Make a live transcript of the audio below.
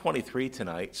23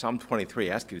 tonight, Psalm 23.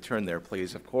 I ask you to turn there,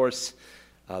 please. Of course,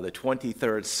 the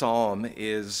 23rd Psalm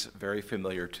is very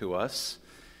familiar to us,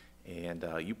 and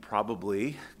you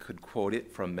probably could quote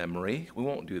it from memory. We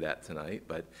won't do that tonight,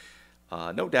 but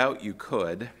no doubt you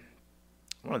could.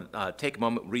 I want to take a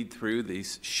moment, read through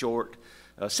these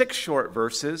six short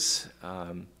verses,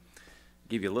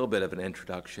 give you a little bit of an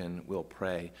introduction. We'll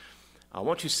pray.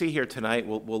 What you see here tonight,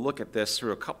 we'll look at this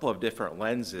through a couple of different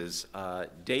lenses.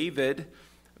 David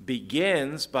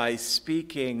begins by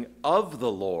speaking of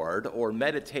the Lord or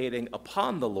meditating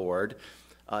upon the Lord,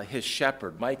 his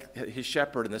shepherd. His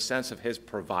shepherd in the sense of his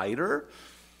provider,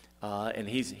 and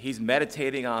he's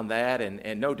meditating on that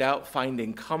and no doubt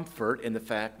finding comfort in the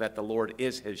fact that the Lord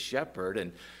is his shepherd,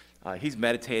 and he's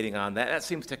meditating on that. That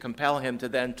seems to compel him to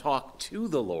then talk to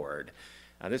the Lord.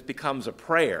 This becomes a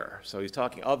prayer. So he's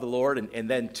talking of the Lord and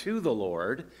then to the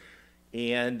Lord,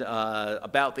 and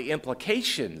about the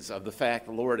implications of the fact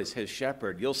the Lord is his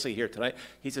shepherd. You'll see here tonight,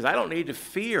 he says, I don't need to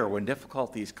fear when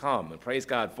difficulties come, and praise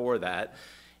God for that.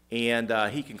 And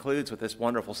he concludes with this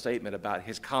wonderful statement about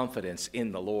his confidence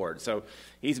in the Lord. So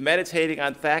he's meditating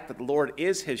on the fact that the Lord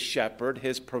is his shepherd,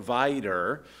 his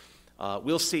provider.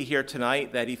 We'll see here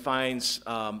tonight that he finds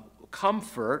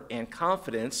comfort and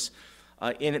confidence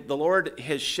in the Lord,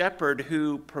 his shepherd,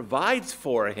 who provides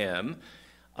for him.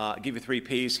 I'll give you 3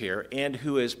 P's here, and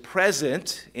who is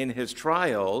present in his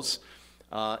trials,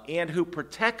 and who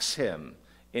protects him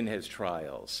in his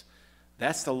trials.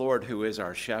 That's the Lord who is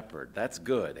our shepherd. That's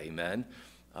good, amen.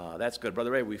 That's good.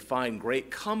 Brother Ray, we find great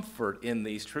comfort in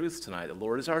these truths tonight. The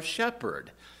Lord is our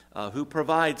shepherd who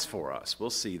provides for us.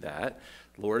 We'll see that.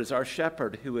 The Lord is our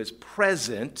shepherd who is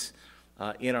present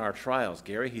in our trials.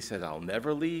 Gary, he says, I'll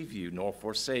never leave you nor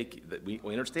forsake you.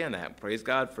 We understand that. Praise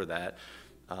God for that.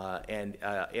 And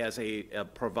as a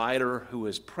provider who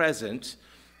is present,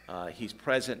 he's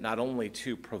present not only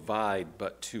to provide,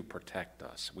 but to protect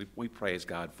us. We praise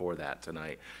God for that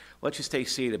tonight. Let's just stay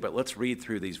seated, but let's read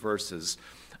through these verses.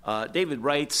 David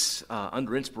writes,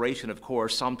 under inspiration, of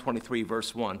course, Psalm 23,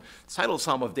 verse 1. It's titled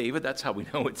Psalm of David. That's how we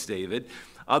know it's David.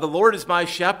 The Lord is my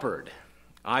shepherd.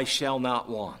 I shall not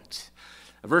want.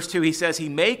 Verse 2, he says, He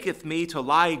maketh me to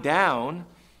lie down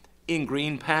in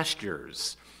green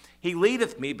pastures. He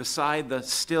leadeth me beside the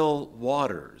still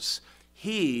waters.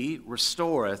 He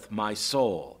restoreth my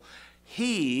soul.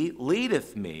 He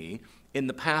leadeth me in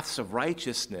the paths of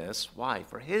righteousness. Why?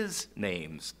 For his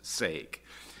name's sake.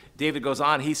 David goes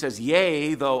on, he says,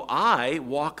 Yea, though I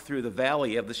walk through the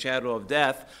valley of the shadow of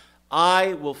death,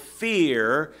 I will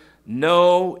fear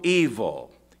no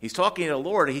evil. He's talking to the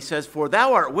Lord. He says, For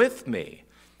thou art with me.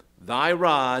 Thy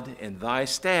rod and thy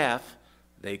staff,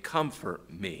 they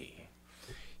comfort me.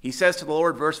 He says to the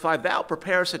Lord, verse 5, Thou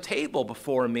preparest a table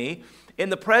before me in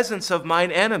the presence of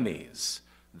mine enemies.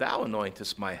 Thou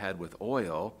anointest my head with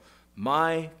oil.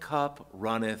 My cup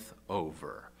runneth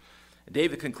over.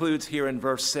 David concludes here in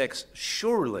verse 6,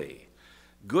 Surely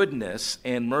goodness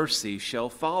and mercy shall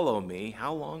follow me.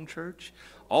 How long, church?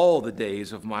 All the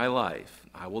days of my life.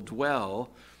 I will dwell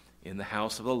in the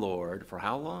house of the Lord. For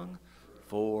how long?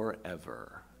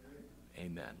 Forever.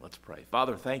 Amen. Let's pray.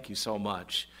 Father, thank you so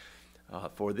much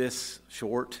for this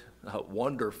short,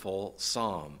 wonderful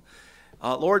psalm.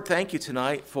 Lord, thank you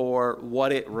tonight for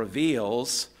what it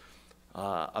reveals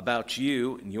about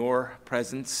you and your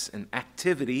presence and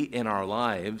activity in our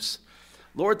lives.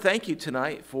 Lord, thank you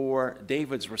tonight for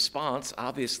David's response.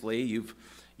 Obviously,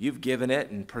 you've given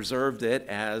it and preserved it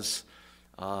as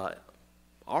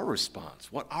our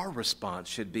response, what our response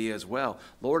should be as well.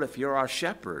 Lord, if you're our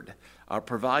shepherd, our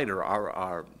provider,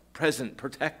 our present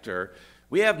protector,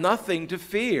 we have nothing to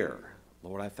fear.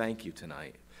 Lord, I thank you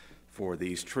tonight for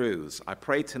these truths. I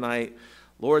pray tonight,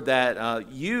 Lord, that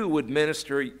you would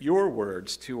minister your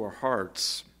words to our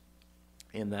hearts,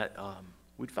 and that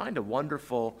we'd find a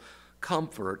wonderful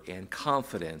comfort and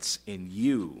confidence in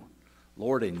you,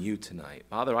 Lord, in you tonight.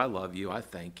 Father, I love you. I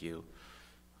thank you.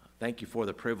 Thank you for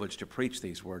the privilege to preach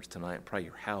these words tonight. And pray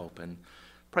your help, and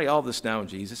pray all this now in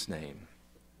Jesus' name.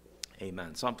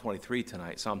 Amen. Psalm 23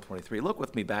 tonight, Psalm 23. Look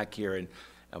with me back here in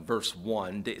verse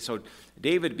 1. So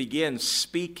David begins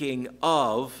speaking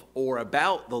of or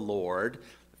about the Lord,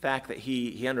 the fact that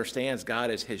he understands God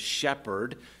as his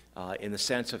shepherd in the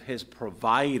sense of his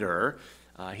provider.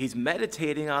 He's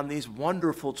meditating on these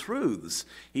wonderful truths.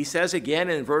 He says again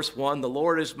in verse 1, the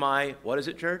Lord is my, what is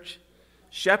it, church?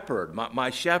 Shepherd, my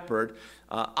shepherd.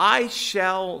 I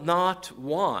shall not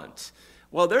want.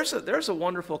 Well, there's a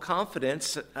wonderful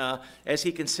confidence as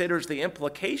he considers the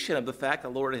implication of the fact the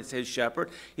Lord is his shepherd.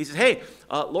 He says, hey,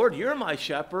 Lord, you're my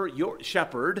shepherd,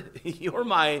 you're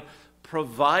my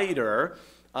provider.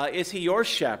 Is he your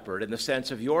shepherd in the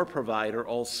sense of your provider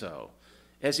also?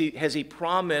 Has he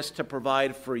promised to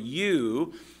provide for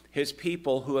you, his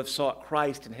people who have sought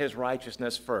Christ and his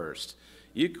righteousness first?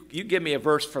 You give me a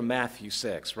verse from Matthew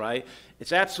 6, right?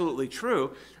 It's absolutely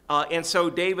true. And so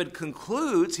David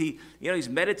concludes, he's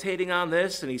meditating on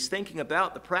this, and he's thinking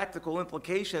about the practical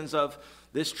implications of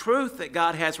this truth that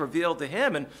God has revealed to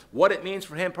him and what it means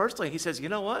for him personally. He says, you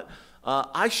know what?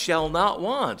 I shall not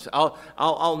want.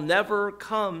 I'll never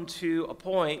come to a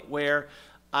point where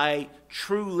I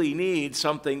truly need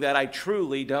something that I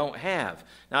truly don't have.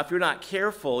 Now, if you're not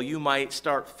careful, you might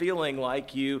start feeling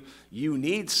like you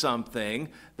need something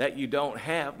that you don't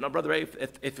have. Now, Brother Ray,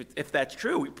 if that's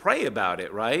true, we pray about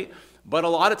it, right? But a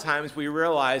lot of times we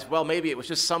realize, well, maybe it was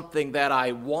just something that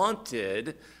I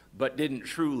wanted but didn't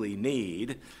truly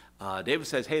need. David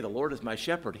says, hey, the Lord is my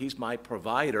shepherd. He's my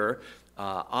provider.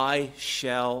 I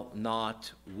shall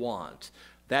not want.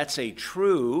 That's a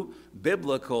true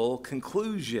biblical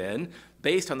conclusion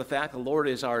based on the fact the Lord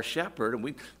is our shepherd, and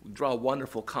we draw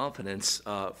wonderful confidence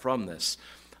from this.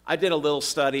 I did a little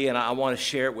study, and I want to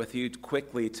share it with you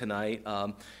quickly tonight.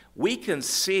 We can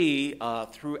see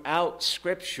throughout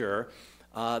Scripture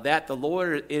that the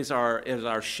Lord is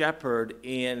our shepherd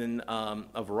in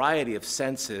a variety of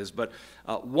senses, but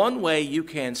one way you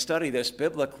can study this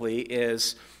biblically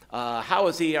is how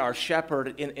is he our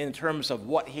shepherd in terms of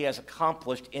what he has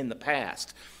accomplished in the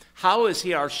past? How is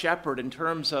he our shepherd in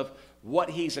terms of what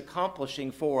he's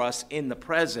accomplishing for us in the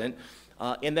present?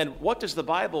 And then what does the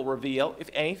Bible reveal, if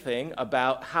anything,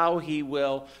 about how he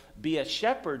will be a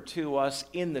shepherd to us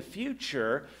in the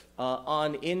future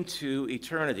on into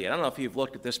eternity? I don't know if you've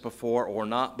looked at this before or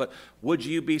not, but would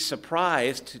you be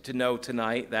surprised to know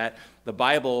tonight that the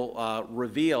Bible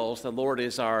reveals the Lord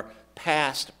is our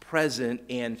past, present,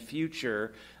 and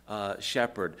future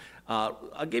shepherd?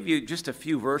 I'll give you just a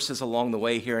few verses along the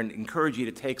way here and encourage you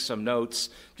to take some notes.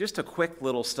 Just a quick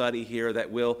little study here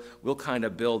that we'll kind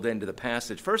of build into the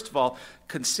passage. First of all,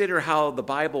 consider how the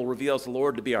Bible reveals the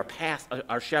Lord to be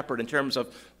our shepherd in terms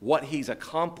of what he's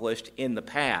accomplished in the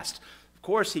past. Of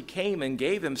course, he came and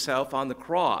gave himself on the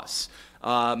cross.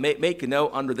 Make a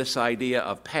note under this idea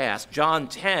of past. John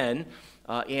 10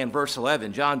 and verse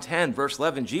 11. John 10, verse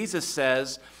 11, Jesus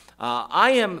says,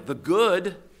 I am the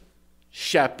good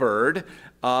shepherd.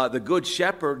 The good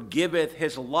shepherd giveth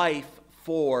his life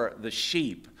for the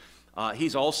sheep.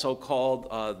 He's also called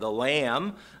the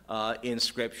lamb in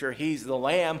Scripture. He's the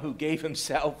lamb who gave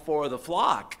himself for the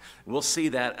flock. We'll see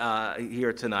that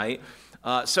here tonight.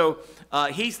 So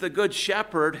he's the good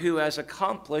shepherd who has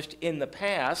accomplished in the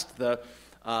past the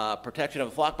protection of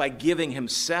the flock by giving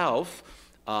himself.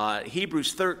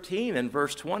 Hebrews 13 and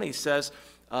verse 20 says,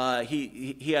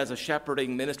 he has a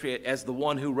shepherding ministry as the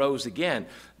one who rose again.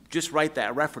 Just write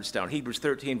that reference down. Hebrews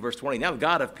 13, verse 20. Now the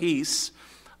God of peace,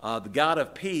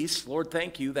 Lord,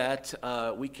 thank you that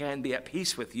we can be at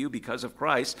peace with you because of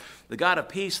Christ. The God of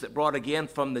peace that brought again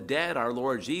from the dead our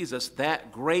Lord Jesus,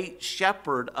 that great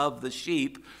shepherd of the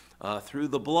sheep through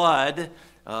the blood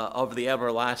of the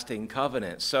everlasting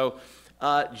covenant. So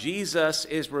Jesus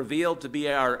is revealed to be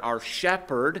our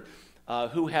shepherd,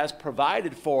 who has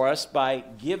provided for us by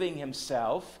giving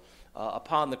himself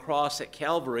upon the cross at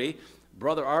Calvary.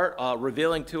 Brother Art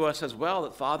revealing to us as well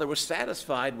that Father was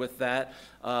satisfied with that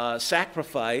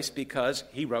sacrifice because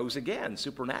he rose again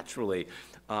supernaturally.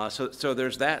 So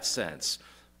there's that sense.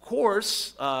 Of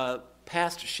course,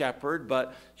 past shepherd,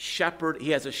 but shepherd,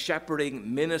 he has a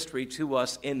shepherding ministry to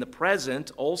us in the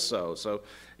present also. So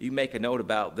you make a note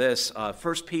about this.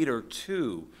 1 Peter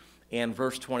 2 and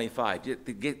verse 25. To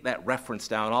get that reference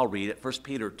down, I'll read it. 1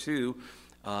 Peter 2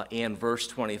 and verse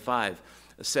 25.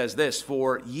 It says this,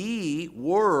 for ye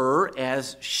were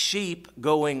as sheep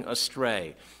going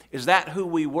astray. Is that who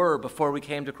we were before we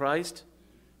came to Christ?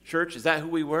 Church, is that who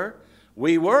we were?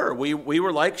 We were. We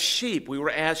were like sheep. We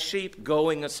were as sheep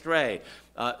going astray.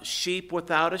 Sheep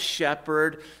without a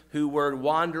shepherd who were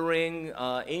wandering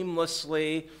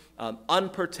aimlessly,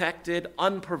 unprotected,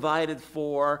 unprovided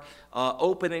for,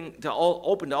 open to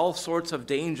all sorts of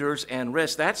dangers and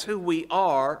risks. That's who we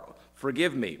are.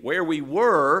 Forgive me. Where we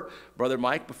were, Brother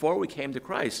Mike, before we came to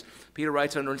Christ. Peter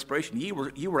writes under inspiration, you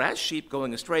were as sheep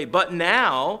going astray, but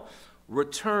now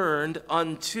returned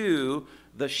unto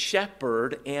the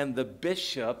shepherd and the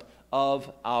bishop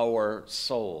of our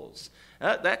souls.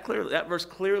 That verse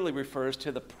clearly refers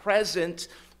to the present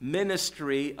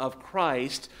ministry of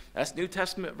Christ. That's New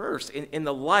Testament verse in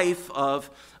the life of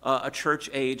a church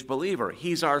age believer.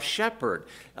 He's our shepherd.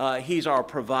 He's our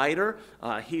provider.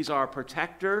 He's our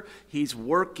protector. He's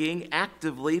working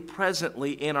actively,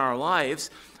 presently in our lives.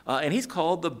 And he's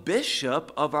called the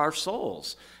bishop of our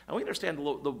souls. And we understand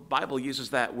the Bible uses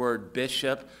that word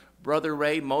bishop, Brother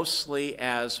Ray, mostly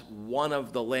as one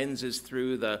of the lenses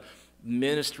through the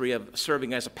ministry of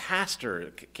serving as a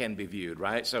pastor can be viewed,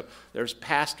 right? So there's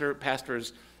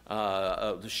pastors,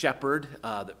 the shepherd,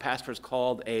 the pastor is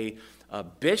called a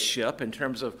bishop in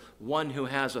terms of one who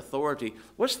has authority.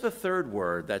 What's the third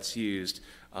word that's used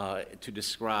to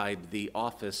describe the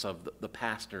office of the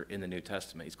pastor in the New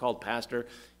Testament? He's called pastor,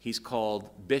 he's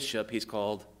called bishop, he's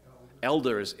called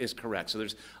elders is correct. So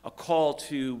there's a call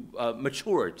to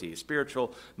maturity,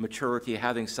 spiritual maturity,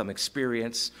 having some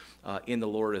experience in the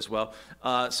Lord as well.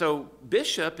 So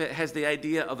bishop has the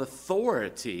idea of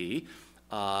authority.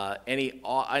 Any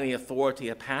authority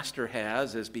a pastor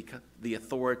has is the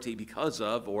authority because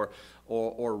of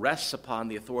or rests upon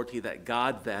the authority that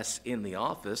God vests in the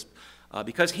office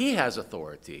because he has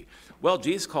authority. Well,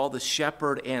 Jesus called the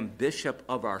shepherd and bishop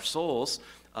of our souls.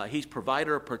 He's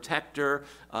provider, protector,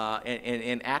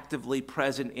 and actively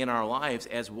present in our lives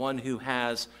as one who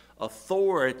has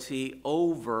authority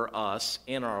over us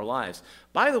in our lives.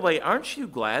 By the way, aren't you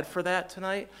glad for that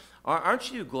tonight?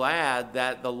 Aren't you glad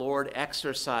that the Lord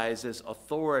exercises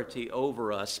authority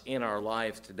over us in our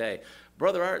lives today?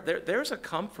 Brother Art, there's a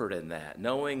comfort in that,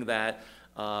 knowing that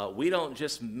we don't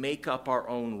just make up our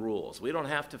own rules. We don't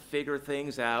have to figure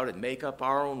things out and make up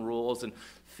our own rules and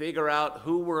figure out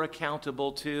who we're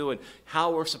accountable to and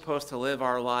how we're supposed to live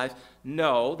our lives.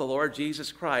 No, the Lord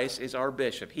Jesus Christ is our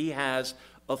bishop. He has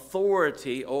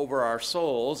authority over our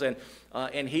souls, and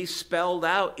he spelled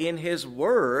out in his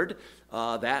word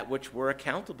that which we're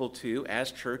accountable to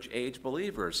as church-age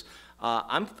believers.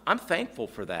 I'm thankful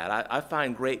for that. I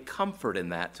find great comfort in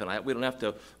that tonight. We don't have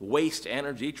to waste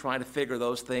energy trying to figure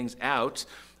those things out.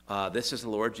 This is the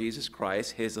Lord Jesus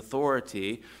Christ, his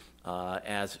authority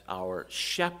as our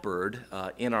shepherd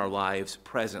in our lives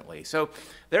presently. So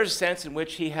there's a sense in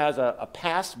which he has a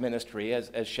past ministry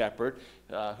as shepherd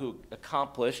who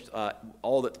accomplished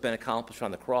all that's been accomplished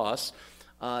on the cross.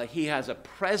 He has a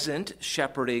present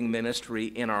shepherding ministry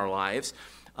in our lives.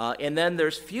 And then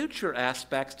there's future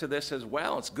aspects to this as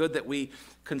well. It's good that we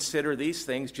consider these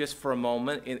things just for a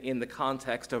moment in the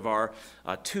context of our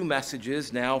two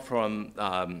messages now from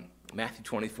Matthew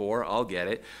 24. I'll get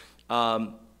it.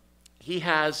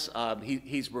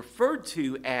 He's referred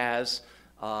to as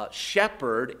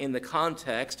shepherd in the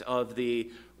context of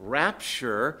the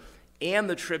rapture and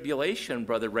the tribulation,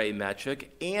 Brother Ray Metchik,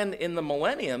 and in the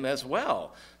millennium as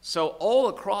well. So all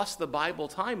across the Bible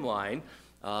timeline,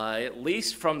 at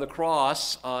least from the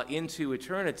cross into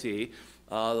eternity,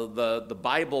 the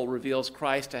Bible reveals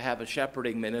Christ to have a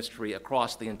shepherding ministry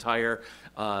across the entire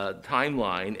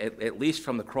timeline, at least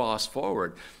from the cross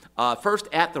forward. First,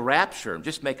 at the rapture,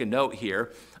 just make a note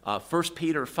here, 1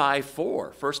 Peter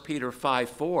 5:4. 1 Peter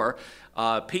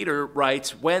 5:4, Peter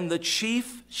writes, when the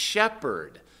chief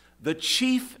shepherd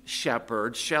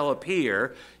shall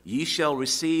appear, ye shall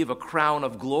receive a crown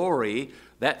of glory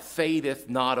that fadeth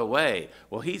not away.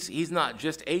 Well, he's not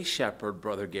just a shepherd,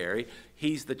 Brother Gary.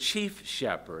 He's the chief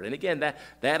shepherd. And again,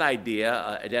 that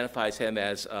idea identifies him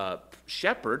as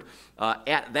shepherd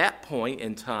at that point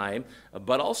in time,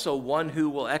 but also one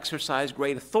who will exercise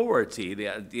great authority, the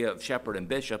idea of shepherd and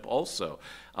bishop also.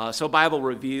 So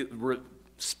Bible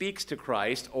speaks to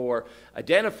Christ or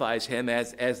identifies him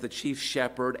as the chief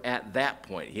shepherd at that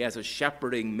point. He has a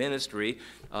shepherding ministry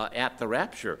at the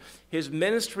rapture. His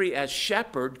ministry as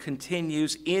shepherd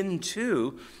continues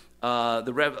into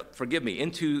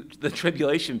into the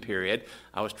tribulation period.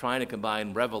 I was trying to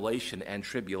combine revelation and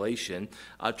tribulation.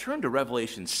 Turn to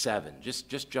Revelation 7.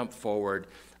 Just jump forward.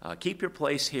 Keep your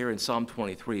place here in Psalm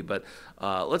 23, but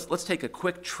let's take a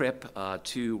quick trip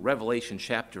to Revelation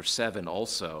chapter 7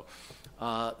 also.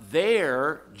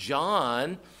 There,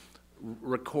 John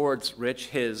records, Rich,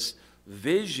 his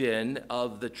vision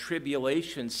of the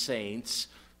tribulation saints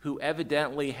who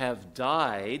evidently have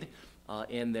died,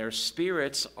 and their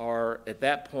spirits are at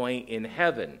that point in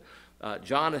heaven.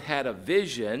 John had a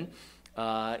vision,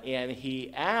 and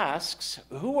he asks,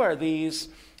 who are these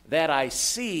that I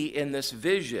see in this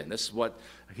vision? This is what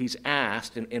he's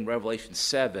asked in Revelation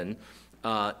 7.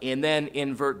 And then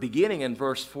beginning in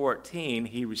verse 14,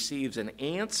 he receives an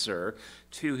answer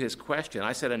to his question.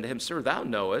 I said unto him, Sir, thou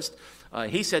knowest.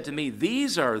 He said to me,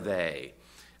 These are they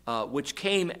which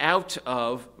came out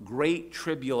of great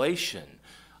tribulation.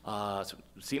 So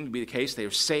it seemed to be the case. They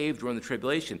are saved during the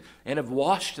tribulation and have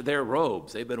washed their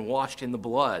robes. They've been washed in the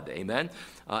blood, amen,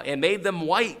 and made them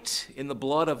white in the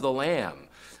blood of the Lamb,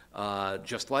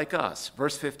 just like us.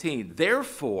 Verse 15,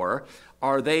 Therefore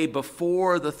are they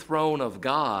before the throne of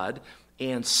God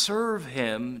and serve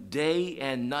him day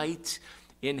and night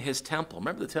in his temple.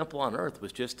 Remember, the temple on earth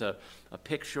was just a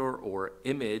picture or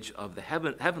image of the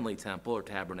heavenly temple or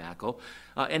tabernacle.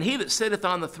 And he that sitteth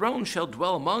on the throne shall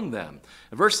dwell among them.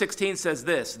 And verse 16 says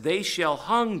this, they shall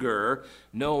hunger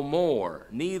no more,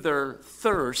 neither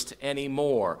thirst any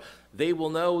more. They will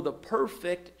know the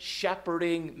perfect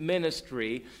shepherding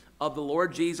ministry of the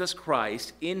Lord Jesus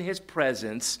Christ in his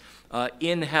presence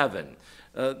in heaven.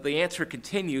 The answer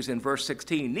continues in verse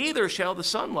 16. Neither shall the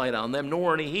sun light on them,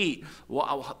 nor any heat.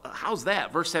 Well, how's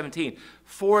that? Verse 17.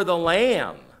 For the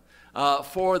Lamb.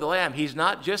 For the Lamb. He's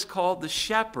not just called the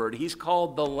shepherd. He's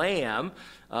called the Lamb.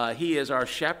 He is our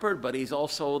shepherd, but he's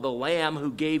also the Lamb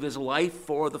who gave his life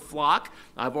for the flock.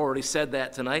 I've already said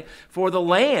that tonight. For the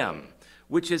Lamb,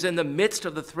 which is in the midst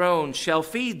of the throne, shall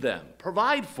feed them,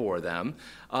 provide for them,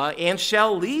 and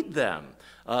shall lead them.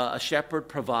 A shepherd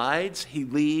provides, he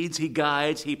leads, he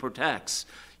guides, he protects.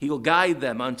 He will guide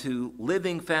them unto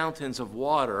living fountains of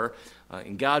water,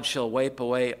 and God shall wipe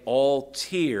away all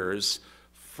tears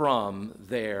from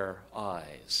their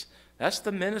eyes. That's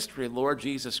the ministry of Lord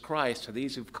Jesus Christ to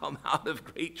these who've come out of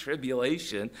great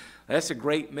tribulation. That's a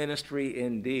great ministry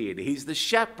indeed. He's the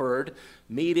shepherd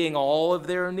meeting all of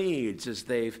their needs as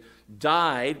they've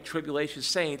died, tribulation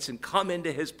saints, and come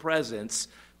into his presence.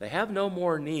 They have no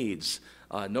more needs.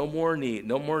 No more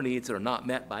needs that are not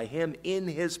met by him in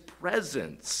his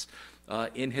presence,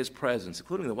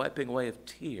 including the wiping away of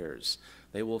tears.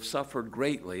 They will have suffered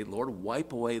greatly. Lord,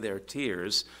 wipe away their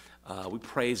tears. We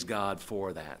praise God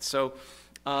for that. So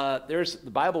the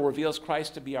Bible reveals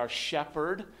Christ to be our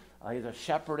shepherd. He has a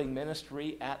shepherding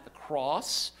ministry at the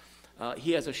cross.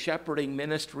 He has a shepherding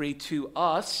ministry to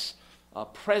us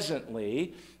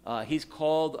presently. He's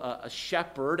called a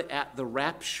shepherd at the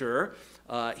rapture.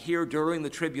 Here during the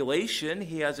tribulation,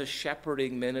 he has a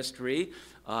shepherding ministry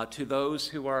to those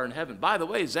who are in heaven. By the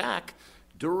way, Zach,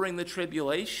 during the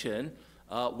tribulation,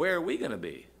 where are we going to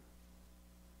be?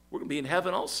 We're going to be in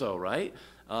heaven also, right?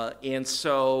 And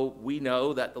so we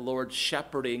know that the Lord's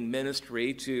shepherding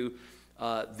ministry to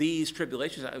these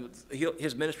tribulations,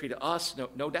 his ministry to us,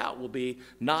 no doubt, will be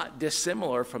not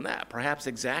dissimilar from that. Perhaps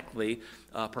exactly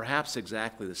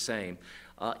the same.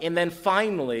 And then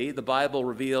finally, the Bible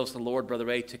reveals the Lord, Brother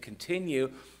Ray, to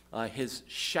continue his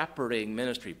shepherding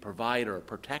ministry, provider,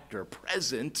 protector,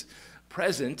 present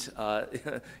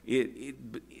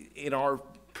in our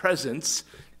presence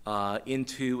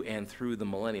into and through the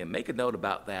millennium. Make a note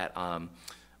about that.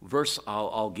 Verse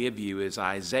I'll give you is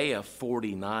Isaiah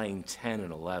 49, 10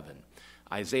 and 11.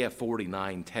 Isaiah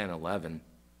 49, 10, 11.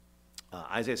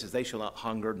 Isaiah says, they shall not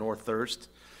hunger nor thirst,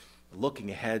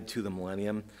 looking ahead to the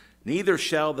millennium. Neither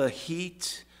shall the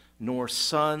heat nor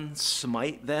sun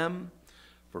smite them,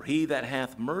 for he that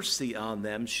hath mercy on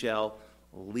them shall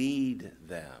lead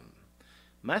them.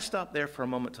 May I stop there for a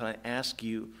moment to ask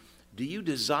you, do you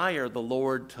desire the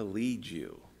Lord to lead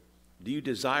you? Do you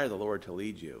desire the Lord to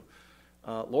lead you?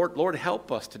 Lord,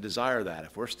 help us to desire that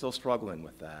if we're still struggling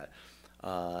with that.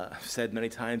 I've said many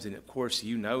times, and of course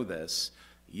you know this,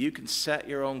 you can set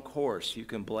your own course, you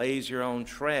can blaze your own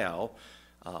trail,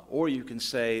 or you can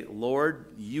say, Lord,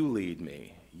 you lead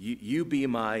me. You be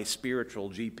my spiritual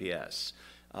GPS.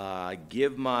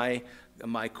 Give my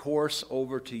course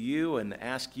over to you and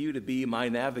ask you to be my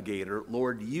navigator.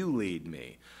 Lord, you lead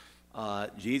me.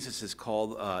 Jesus is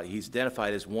called, he's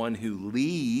identified as one who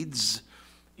leads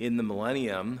in the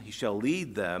millennium. He shall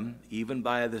lead them, even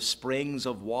by the springs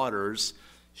of waters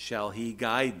shall he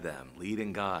guide them, lead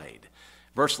and guide.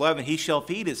 Verse 11, he shall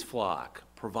feed his flock,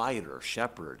 provider,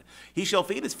 shepherd. He shall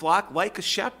feed his flock like a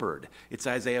shepherd. It's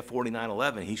Isaiah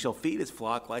 49:11. He shall feed his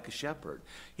flock like a shepherd.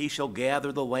 He shall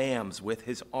gather the lambs with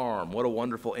his arm. What a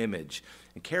wonderful image.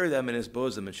 And carry them in his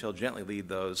bosom, and shall gently lead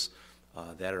those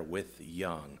that are with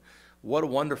young. What a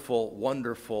wonderful,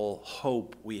 wonderful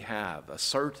hope we have, a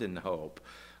certain hope.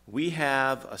 We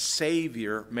have a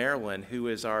Savior, Marilyn, who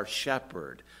is our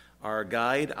shepherd, our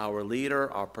guide, our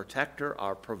leader, our protector,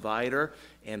 our provider,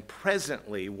 and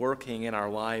presently working in our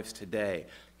lives today.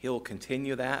 He'll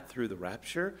continue that through the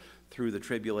rapture, through the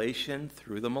tribulation,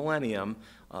 through the millennium,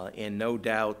 and no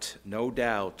doubt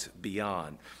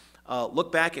beyond.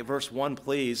 Look back at verse 1,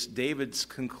 please. David's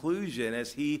conclusion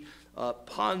as he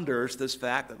ponders this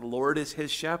fact that the Lord is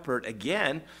his shepherd.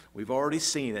 Again, we've already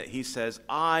seen it. He says,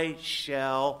 I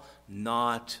shall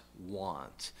not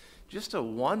want. Just a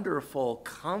wonderful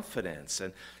confidence.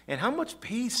 And how much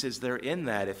peace is there in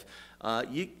that? If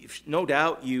no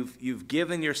doubt you've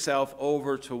given yourself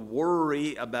over to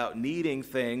worry about needing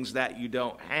things that you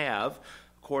don't have.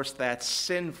 Of course, that's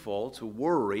sinful to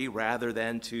worry rather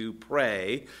than to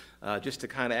pray. Just to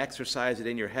kind of exercise it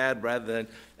in your head rather than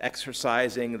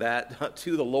exercising that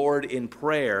to the Lord in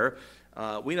prayer.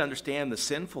 We understand the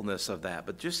sinfulness of that,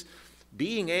 but just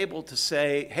being able to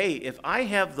say, hey, if I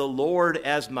have the Lord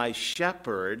as my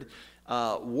shepherd,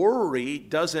 worry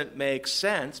doesn't make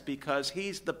sense because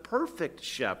he's the perfect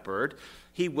shepherd.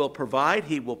 He will provide,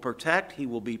 he will protect, he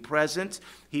will be present,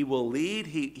 he will lead,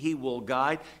 he will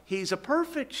guide. He's a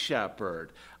perfect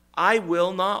shepherd. I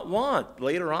will not want.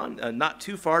 Later on, not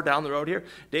too far down the road here,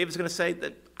 David's going to say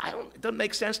that it doesn't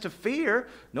make sense to fear.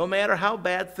 No matter how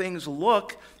bad things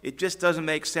look, it just doesn't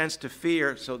make sense to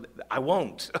fear, so I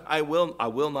won't. I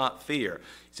will not fear.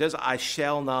 He says, I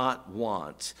shall not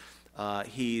want.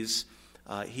 He's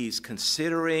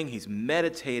considering, he's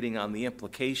meditating on the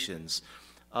implications.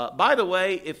 By the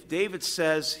way, if David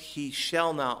says he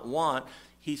shall not want,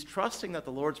 he's trusting that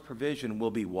the Lord's provision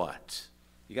will be what?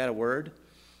 You got a word?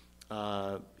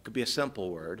 It could be a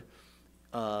simple word.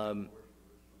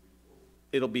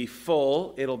 It'll be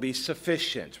full. It'll be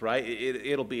sufficient, right?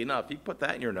 It'll be enough. You put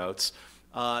that in your notes.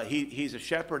 He's a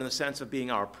shepherd in the sense of being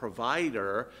our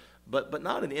provider, but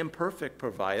not an imperfect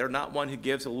provider, not one who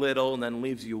gives a little and then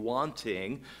leaves you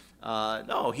wanting.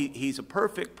 No, he's a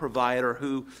perfect provider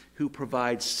who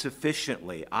provides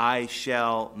sufficiently. I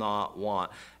shall not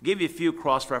want. I'll give you a few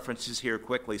cross-references here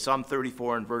quickly. Psalm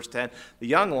 34 and verse 10. The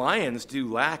young lions do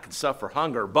lack and suffer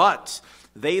hunger, but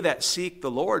they that seek the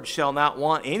Lord shall not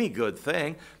want any good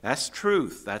thing. That's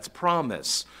truth. That's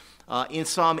promise. In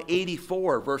Psalm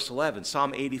 84, verse 11,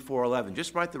 Psalm 84, 11,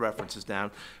 just write the references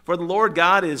down. For the Lord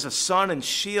God is a sun and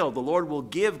shield. The Lord will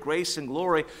give grace and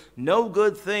glory. No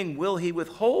good thing will he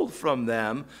withhold from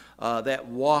them that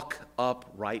walk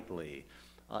uprightly.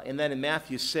 And then in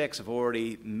Matthew 6, I've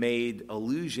already made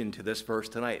allusion to this verse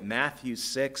tonight. Matthew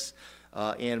 6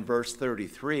 and verse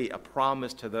 33, a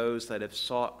promise to those that have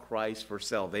sought Christ for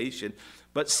salvation.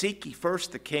 But seek ye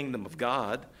first the kingdom of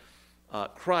God,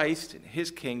 Christ and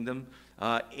his kingdom,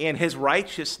 and his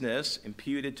righteousness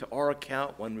imputed to our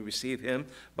account when we receive him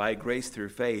by grace through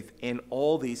faith, and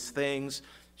all these things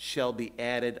shall be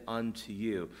added unto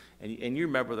you. And you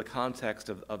remember the context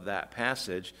of that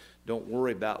passage. Don't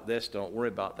worry about this, don't worry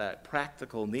about that.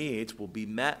 Practical needs will be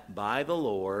met by the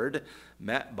Lord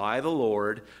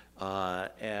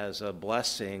as a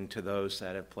blessing to those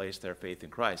that have placed their faith in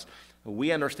Christ.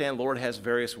 We understand the Lord has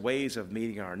various ways of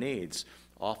meeting our needs.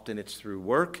 Often it's through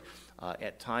work.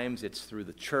 At times it's through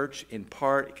the church. In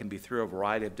part, it can be through a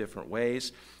variety of different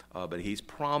ways. But he's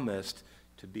promised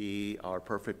to be our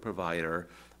perfect provider,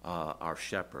 our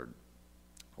shepherd.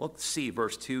 Let's see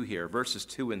verse 2 here. Verses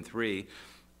 2 and 3.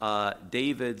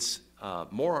 David's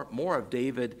more of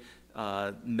David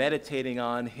meditating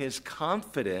on his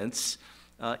confidence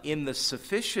in the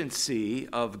sufficiency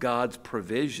of God's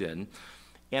provision.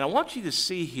 And I want you to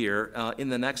see here in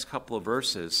the next couple of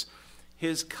verses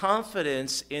his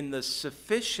confidence in the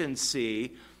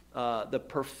sufficiency, the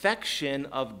perfection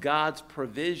of God's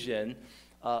provision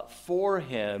for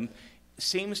him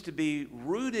seems to be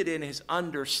rooted in his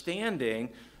understanding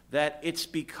that it's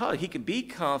because he can be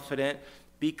confident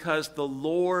because the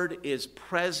Lord is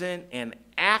present and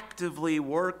actively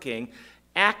working,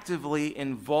 actively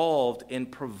involved in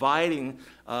providing,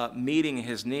 meeting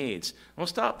his needs. I'll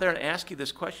stop there and ask you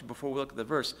this question before we look at the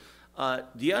verse.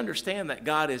 Do you understand that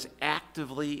God is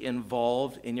actively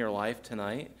involved in your life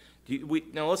tonight?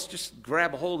 Now let's just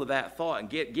grab a hold of that thought and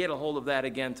get a hold of that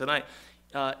again tonight.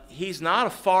 He's not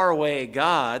a faraway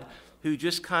God who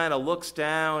just kind of looks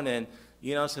down and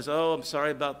says, oh, I'm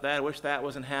sorry about that. I wish that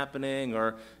wasn't happening,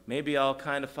 or maybe I'll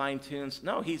kind of fine-tune.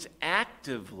 No, he's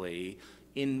actively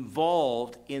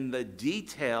involved in the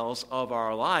details of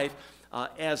our life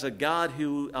as a God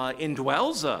who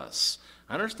indwells us.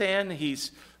 I understand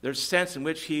there's a sense in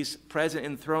which he's present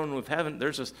in the throne room of heaven.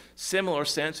 There's a similar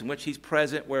sense in which he's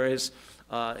present where his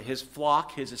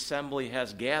flock, his assembly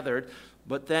has gathered.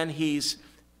 But then he's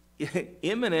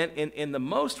immanent in the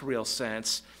most real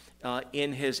sense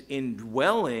in his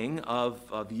indwelling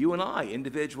of you and I,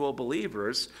 individual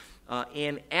believers,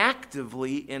 and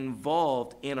actively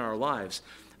involved in our lives.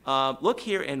 Look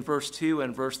here in verse 2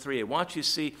 and verse 3. I want you to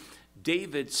see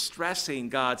David stressing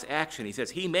God's action. He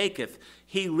says, he maketh,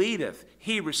 he leadeth,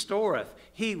 he restoreth,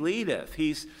 he leadeth.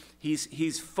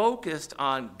 He's focused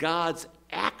on God's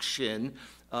action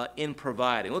in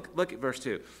providing. Look at verse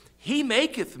 2. He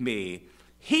maketh me,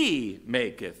 he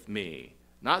maketh me.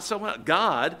 Not someone,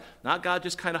 God, not God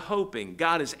just kind of hoping.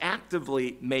 God is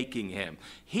actively making him.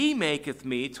 He maketh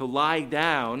me to lie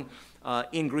down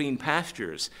in green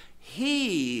pastures.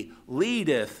 He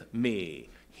leadeth me.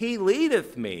 He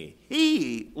leadeth me.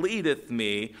 He leadeth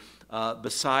me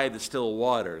beside the still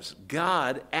waters.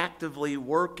 God actively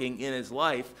working in his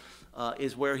life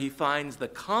is where he finds the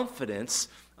confidence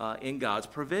in God's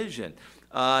provision.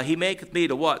 He maketh me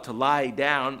to what? To lie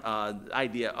down,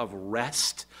 idea of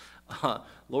rest.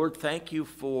 Lord, thank you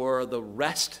for the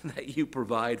rest that you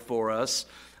provide for us.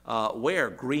 Where?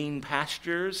 Green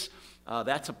pastures.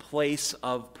 That's a place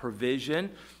of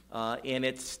provision, and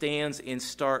it stands in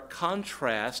stark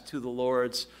contrast to the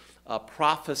Lord's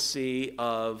prophecy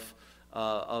of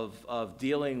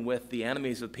dealing with the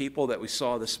enemies of people that we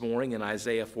saw this morning in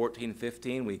Isaiah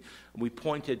 14:15. We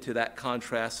pointed to that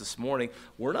contrast this morning.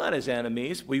 We're not his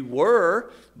enemies. We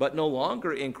were, but no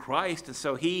longer in Christ. And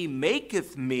so he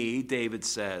maketh me, David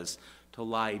says, to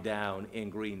lie down in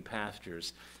green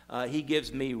pastures. He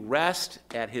gives me rest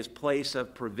at his place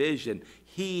of provision.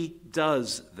 He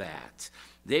does that.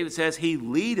 David says, he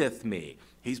leadeth me.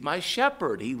 He's my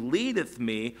shepherd. He leadeth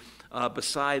me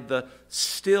beside the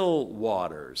still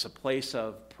waters, a place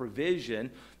of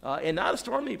provision, and not a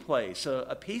stormy place,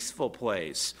 a peaceful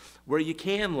place where you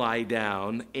can lie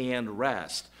down and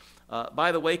rest.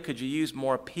 By the way, could you use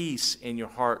more peace in your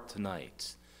heart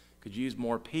tonight? Could you use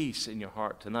more peace in your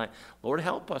heart tonight? Lord,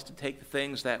 help us to take the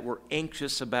things that we're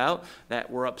anxious about,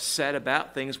 that we're upset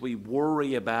about, things we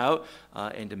worry about,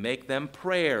 and to make them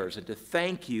prayers and to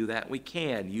thank you that we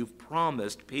can. You've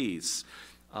promised peace.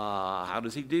 How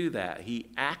does he do that? He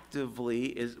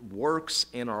actively works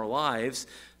in our lives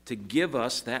to give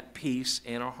us that peace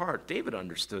in our heart. David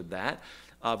understood that.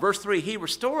 Verse 3, he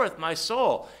restoreth my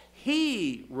soul.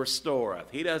 He restoreth.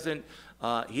 He doesn't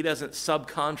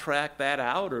subcontract that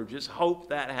out or just hope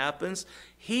that happens.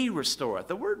 He restoreth.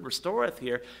 The word restoreth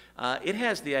here, it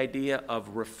has the idea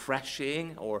of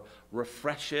refreshing or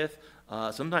refresheth.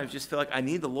 Sometimes you just feel like I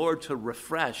need the Lord to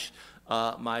refresh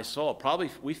my soul.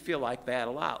 Probably we feel like that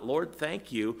a lot. Lord,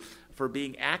 thank you for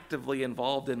being actively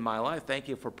involved in my life. Thank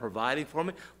you for providing for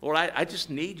me. Lord, I just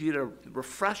need you to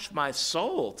refresh my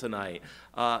soul tonight.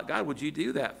 God, would you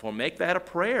do that for me? Make that a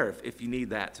prayer if you need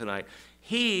that tonight.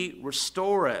 He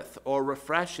restoreth or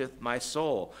refresheth my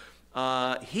soul.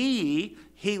 He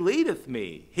leadeth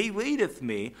me. He leadeth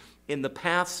me in the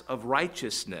paths of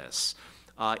righteousness.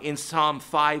 In Psalm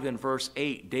 5 and verse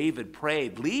 8, David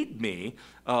prayed, lead me,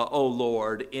 O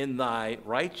Lord, in thy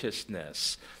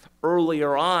righteousness.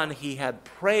 Earlier on, he had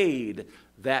prayed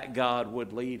that God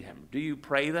would lead him. Do you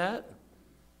pray that?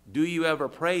 Do you ever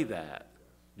pray that?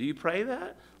 Do you pray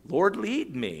that? Lord,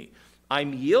 lead me.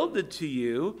 I'm yielded to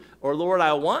you, or Lord,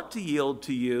 I want to yield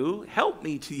to you. Help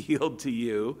me to yield to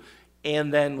you,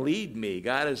 and then lead me.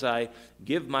 God, as I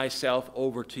give myself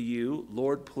over to you,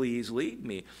 Lord, please lead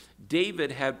me.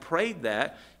 David had prayed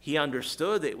that. He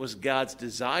understood that it was God's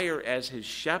desire as his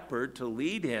shepherd to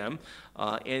lead him,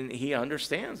 and he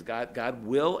understands God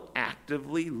will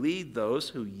actively lead those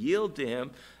who yield to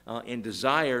him and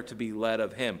desire to be led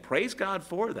of him. Praise God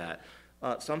for that.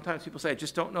 Sometimes people say, I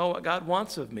just don't know what God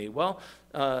wants of me. Well,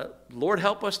 Lord,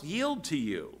 help us yield to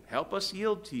you. Help us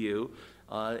yield to you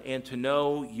and to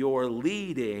know your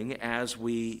leading as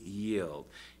we yield.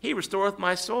 He restoreth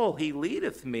my soul. He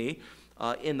leadeth me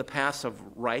in the paths of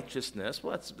righteousness.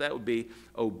 Well, that would be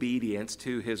obedience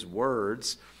to his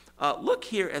words. Look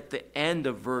here at the end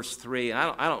of verse 3.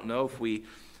 I don't know if we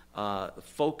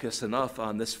focus enough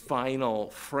on this final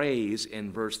phrase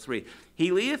in verse 3.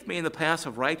 He leadeth me in the paths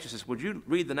of righteousness. Would you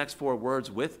read the next four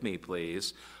words with me,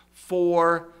 please?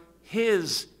 For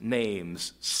his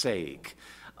name's sake.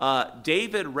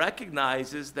 David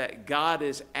recognizes that God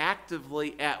is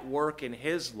actively at work in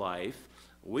his life.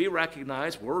 We're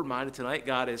reminded tonight,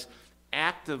 God is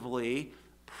actively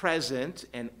present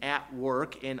and at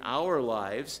work in our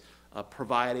lives,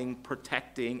 providing,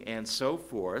 protecting, and so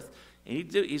forth.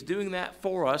 And he's doing that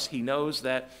for us. He knows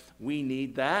that we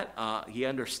need that. He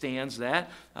understands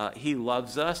that. He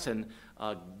loves us, and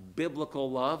biblical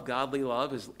love, godly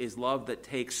love, is love that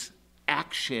takes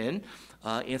action.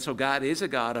 And so God is a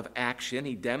God of action.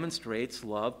 He demonstrates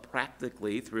love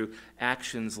practically through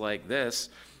actions like this.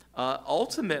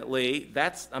 Ultimately,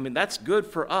 that's good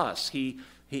for us.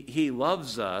 He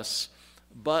loves us.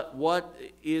 But what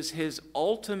is his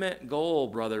ultimate goal,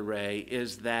 Brother Ray,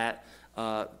 is that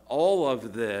all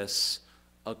of this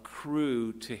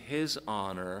accrue to his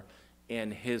honor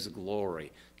and his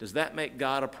glory. Does that make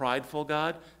God a prideful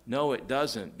God? No, it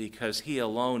doesn't, because he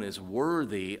alone is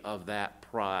worthy of that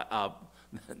pride.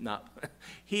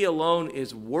 He alone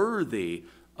is worthy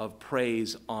of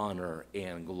praise, honor,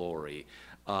 and glory.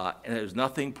 And there's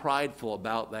nothing prideful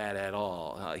about that at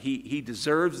all. He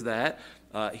deserves that.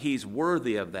 He's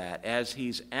worthy of that. As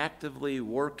he's actively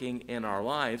working in our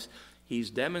lives, he's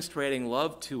demonstrating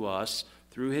love to us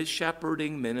through his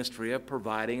shepherding ministry of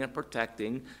providing and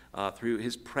protecting through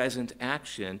his present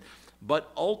action.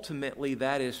 But ultimately,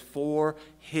 that is for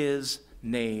his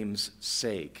name's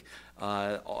sake.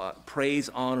 praise,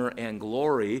 honor, and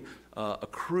glory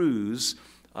accrues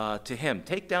to him.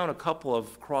 Take down a couple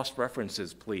of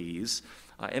cross-references, please,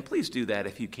 and please do that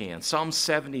if you can. Psalm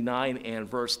 79 and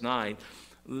verse 9,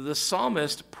 the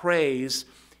psalmist prays,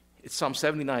 it's Psalm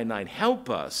 79:9, help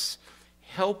us,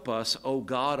 O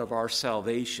God of our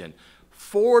salvation,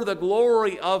 for the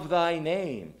glory of thy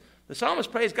name. The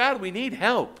psalmist prays, God, we need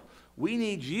help. We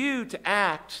need you to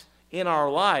act in our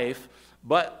life,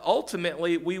 but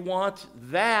ultimately we want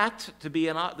that to be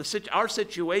our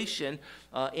situation,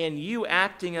 and you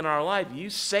acting in our life, you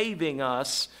saving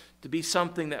us, to be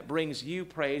something that brings you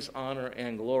praise, honor,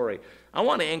 and glory. I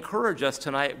want to encourage us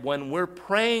tonight when we're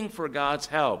praying for God's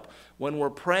help, when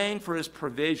we're praying for his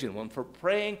provision, when we're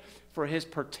praying for his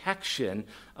protection,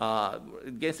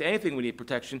 against anything we need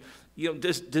protection,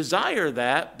 desire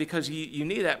that because you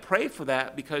need that. Pray for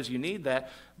that because you need that.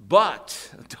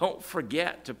 But don't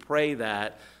forget to pray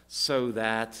that so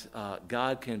that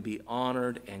God can be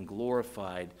honored and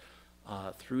glorified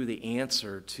through the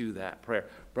answer to that prayer.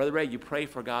 Brother Ray, you pray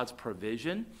for God's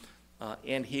provision,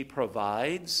 and he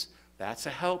provides. That's a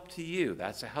help to you.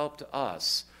 That's a help to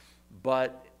us.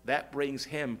 But that brings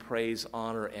him praise,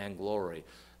 honor, and glory.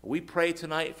 We pray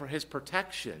tonight for his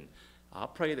protection. I'll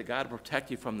pray that God will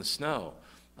protect you from the snow.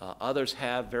 Others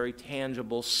have very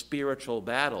tangible spiritual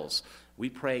battles. We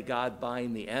pray God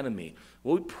bind the enemy.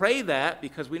 Well, we pray that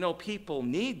because we know people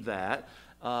need that,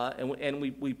 and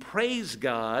we praise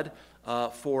God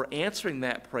for answering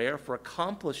that prayer, for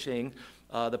accomplishing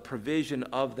the provision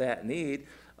of that need.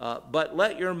 But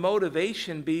let your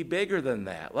motivation be bigger than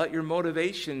that. Let your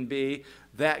motivation be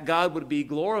that God would be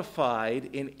glorified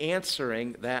in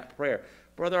answering that prayer.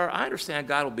 Brother, I understand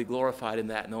God will be glorified in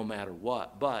that no matter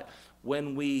what. But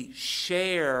when we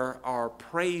share our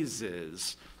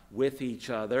praises with each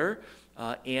other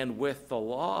and with the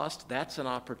lost, that's an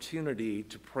opportunity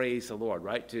to praise the Lord,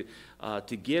 right?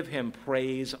 To give him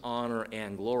praise, honor,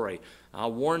 and glory. I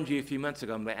warned you a few minutes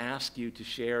ago, I'm going to ask you to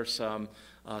share some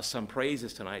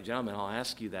praises tonight. Gentlemen, I'll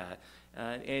ask you that.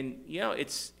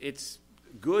 It's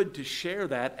good to share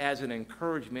that as an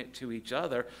encouragement to each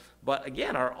other. But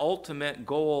again, our ultimate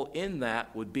goal in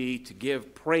that would be to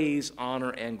give praise, honor,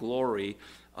 and glory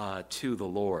to the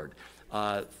Lord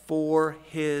for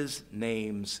his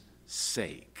name's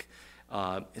sake.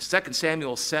 2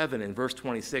 Samuel 7 in verse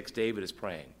 26, David is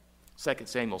praying. 2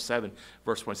 Samuel 7,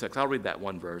 verse 26. I'll read that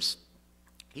one verse.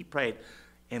 He prayed,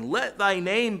 and let thy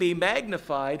name be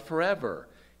magnified forever.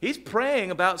 He's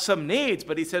praying about some needs,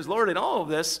 but he says, Lord, in all of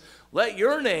this, let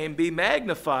your name be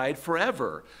magnified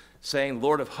forever, saying,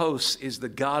 Lord of hosts is the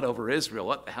God over Israel.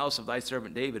 Let the house of thy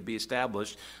servant David be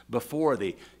established before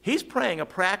thee. He's praying a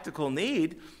practical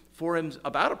need for him,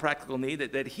 about a practical need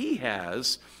that he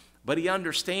has, but he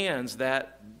understands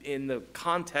that in the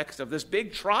context of this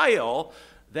big trial,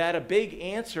 that a big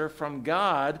answer from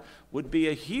God would be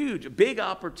a big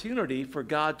opportunity for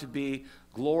God to be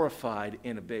glorified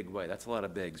in a big way. That's a lot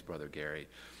of bigs, Brother Gary.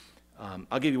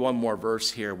 I'll give you one more verse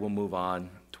here. We'll move on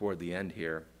toward the end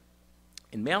here.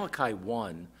 In Malachi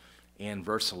 1 and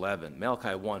verse 11,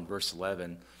 Malachi 1, verse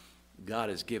 11, God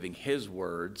is giving his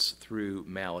words through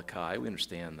Malachi. We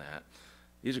understand that.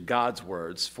 These are God's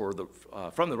words.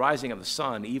 From the rising of the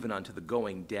sun, even unto the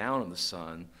going down of the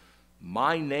sun,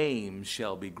 my name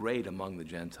shall be great among the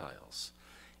Gentiles.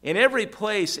 In every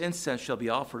place incense shall be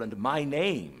offered unto my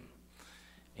name,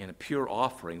 and a pure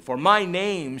offering. For my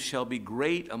name shall be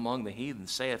great among the heathen,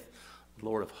 saith the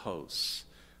Lord of hosts.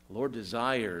 The Lord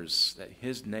desires that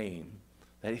his name,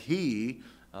 that he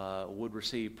would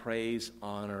receive praise,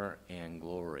 honor, and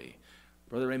glory.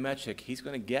 Brother Ray Metchik, he's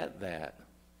going to get that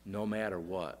no matter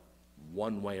what,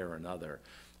 one way or another.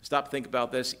 Stop, think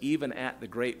about this. Even at the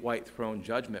great white throne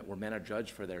judgment, where men are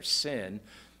judged for their sin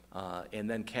and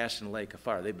then cast in the lake of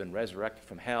fire. They've been resurrected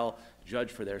from hell,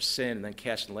 judged for their sin, and then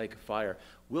cast in the lake of fire.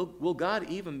 Will God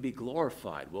even be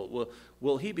glorified?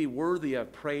 Will he be worthy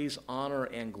of praise, honor,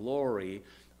 and glory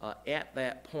at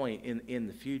that point in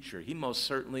the future? He most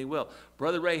certainly will.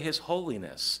 Brother Ray, his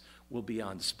holiness will be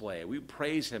on display. We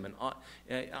praise him and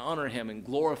honor him and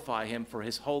glorify him for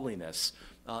his holiness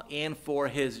and for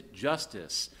his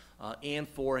justice and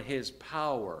for his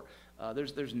power.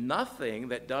 There's nothing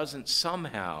that doesn't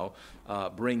somehow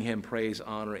bring him praise,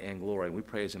 honor, and glory. We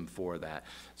praise him for that.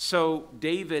 So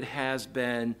David has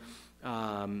been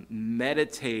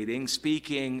meditating,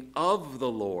 speaking of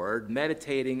the Lord,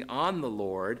 meditating on the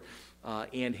Lord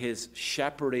and his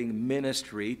shepherding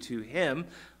ministry to him,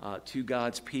 to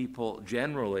God's people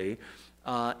generally.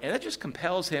 And that just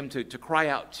compels him to cry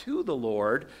out to the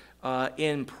Lord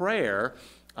in prayer.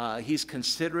 He's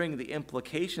considering the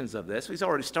implications of this. He's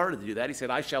already started to do that. He said,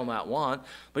 I shall not want.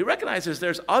 But he recognizes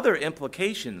there's other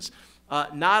implications.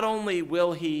 Not only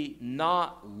will he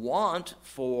not want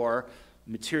for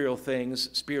material things,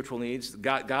 spiritual needs,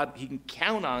 God, he can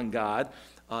count on God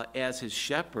as his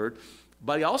shepherd,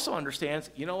 but he also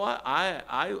understands, you know what,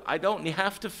 I don't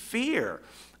have to fear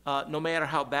no matter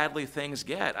how badly things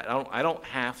get. I don't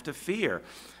have to fear.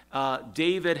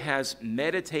 David has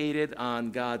meditated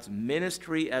on God's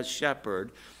ministry as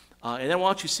shepherd. And then why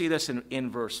don't you see this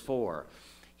in verse 4?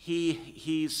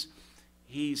 He's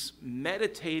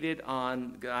meditated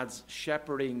on God's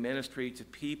shepherding ministry to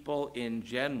people in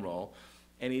general,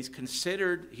 and he's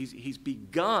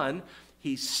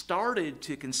started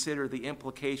to consider the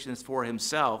implications for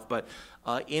himself. But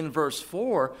in verse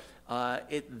 4,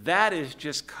 that is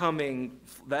just coming,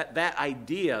 that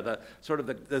idea,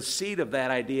 the seed of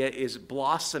that idea is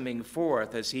blossoming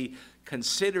forth as he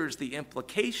considers the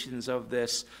implications of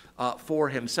this for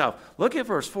himself. Look at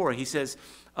verse 4. He says,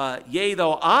 yea,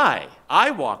 though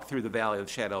I walk through the valley of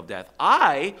the shadow of death,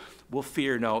 I will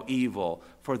fear no evil,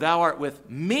 for thou art with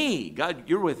me. God,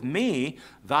 you're with me.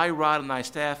 Thy rod and thy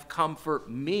staff comfort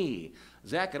me.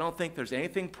 Zach, I don't think there's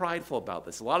anything prideful about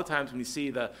this. A lot of times when you see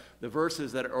the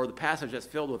verses or the passage that's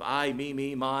filled with I,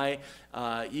 me, my,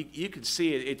 you can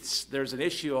see there's an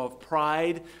issue of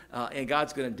pride, and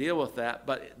God's going to deal with that.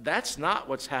 But that's not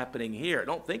what's happening here. I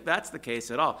don't think that's the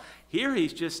case at all. Here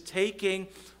he's just taking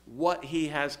what he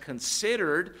has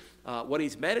considered, what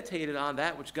he's meditated on,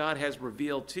 that which God has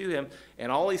revealed to him,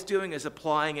 and all he's doing is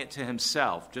applying it to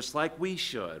himself, just like we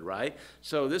should, right?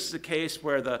 So this is a case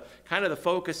where the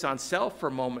focus on self for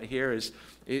a moment here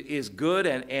is good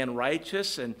and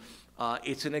righteous, and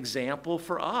it's an example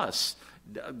for us.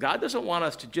 God doesn't want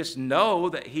us to just know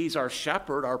that he's our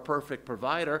shepherd, our perfect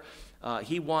provider.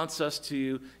 He wants us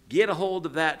to get a hold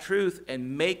of that truth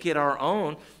and make it our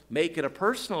own, make it a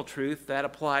personal truth that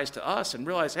applies to us, and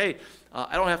realize, hey,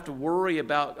 I don't have to worry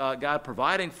about God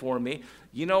providing for me.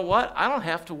 You know what? I don't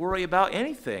have to worry about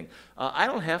anything. I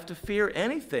don't have to fear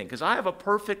anything, because I have a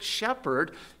perfect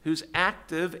shepherd who's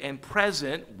active and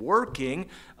present, working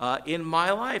in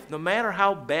my life. No matter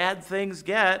how bad things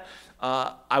get,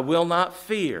 I will not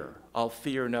fear. I'll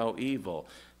fear no evil.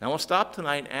 Now, I want to stop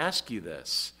tonight and ask you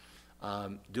this.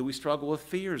 Do we struggle with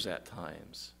fears at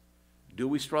times? Do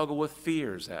we struggle with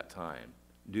fears at times?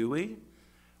 Do we?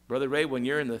 Brother Ray, when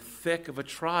you're in the thick of a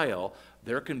trial,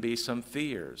 there can be some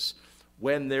fears.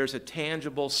 When there's a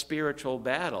tangible spiritual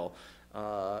battle,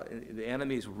 the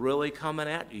enemy's really coming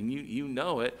at you, and you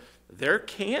know it, there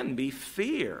can be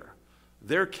fear.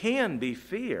 There can be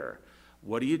fear.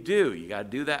 What do? You got to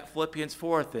do that Philippians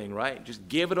 4 thing, right? Just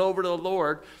give it over to the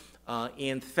Lord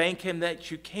and thank him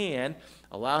that you can.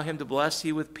 Allow him to bless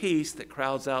you with peace that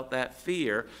crowds out that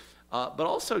fear. But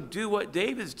also do what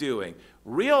David's doing.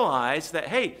 Realize that,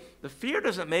 hey, the fear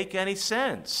doesn't make any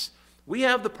sense. We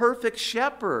have the perfect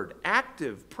shepherd,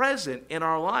 active, present in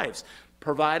our lives,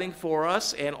 providing for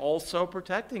us and also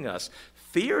protecting us.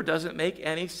 Fear doesn't make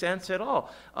any sense at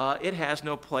all. It has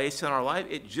no place in our life.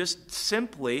 It just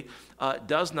simply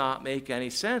does not make any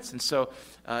sense. And so,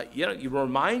 you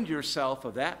remind yourself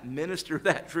of that, minister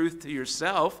that truth to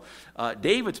yourself.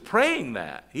 David's praying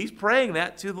that. He's praying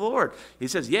that to the Lord. He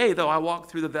says, yea, though I walk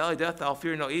through the valley of death, I'll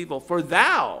fear no evil, for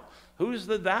thou. Who's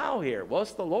the thou here? Well,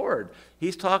 it's the Lord.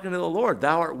 He's talking to the Lord.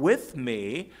 Thou art with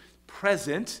me,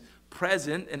 present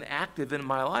and active in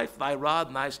my life. Thy rod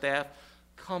and thy staff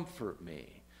comfort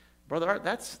me. Brother Art,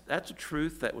 that's a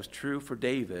truth that was true for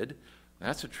David.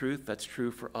 That's a truth that's true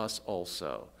for us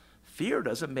also. Fear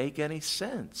doesn't make any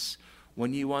sense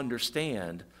when you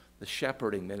understand the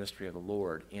shepherding ministry of the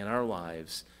Lord in our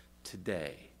lives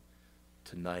today,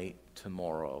 tonight,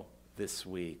 tomorrow, this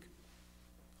week,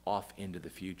 off into the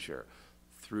future.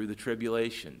 Through the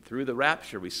tribulation, through the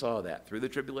rapture, we saw that. Through the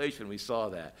tribulation, we saw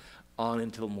that. On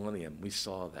until millennium, we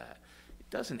saw that. It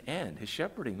doesn't end. His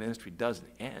shepherding ministry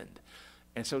doesn't end.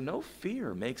 And so no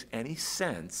fear makes any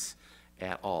sense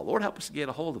at all. Lord, help us to get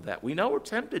a hold of that. We know we're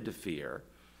tempted to fear.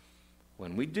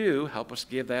 When we do, help us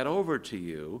give that over to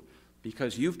you,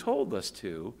 because you've told us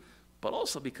to, but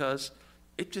also because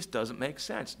it just doesn't make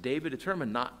sense. David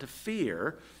determined not to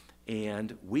fear,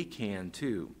 and we can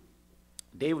too.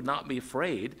 David would not be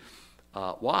afraid.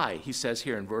 Why? He says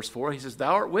here in verse 4, he says,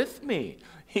 thou art with me.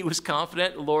 He was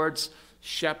confident the Lord's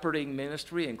shepherding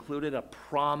ministry included a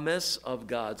promise of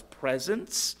God's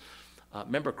presence.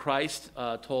 Remember, Christ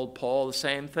told Paul the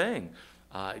same thing.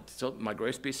 So my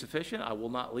grace be sufficient. I will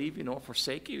not leave you nor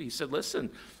forsake you. He said, listen,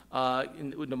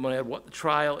 no matter what the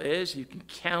trial is, you can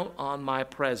count on my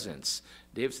presence.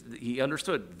 David, he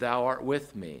understood, thou art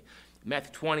with me.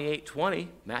 Matthew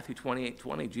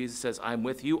 28:20, Jesus says, I'm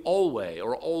with you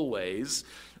always,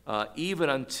 even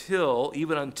unto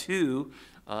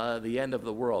the end of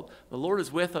the world. The Lord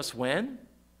is with us when?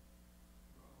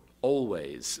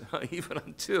 Always, even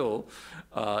unto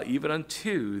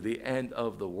the end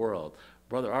of the world.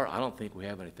 Brother Art, I don't think we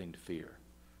have anything to fear.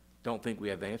 Don't think we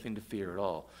have anything to fear at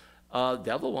all. The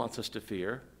devil wants us to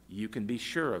fear. You can be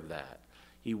sure of that.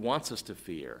 He wants us to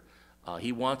fear.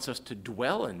 He wants us to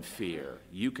dwell in fear.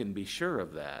 You can be sure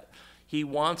of that. He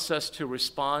wants us to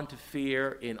respond to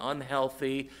fear in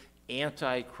unhealthy,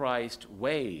 anti-Christ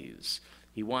ways.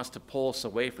 He wants to pull us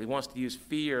away from, he wants to use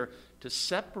fear to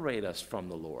separate us from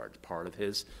the Lord. Part of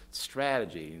his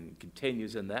strategy, and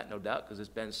continues in that, no doubt, because it's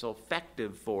been so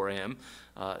effective for him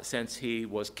since he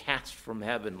was cast from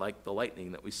heaven like the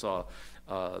lightning that we saw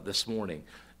this morning.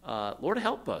 Lord,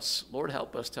 help us. Lord,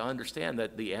 help us to understand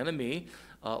that the enemy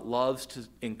loves to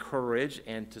encourage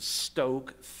and to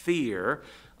stoke fear.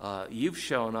 You've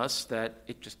shown us that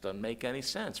it just doesn't make any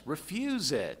sense.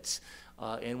 Refuse it.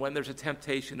 And when there's a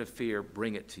temptation of fear,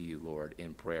 bring it to you, Lord,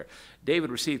 in prayer. David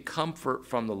received comfort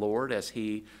from the Lord as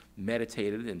he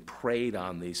meditated and prayed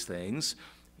on these things.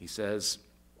 He says,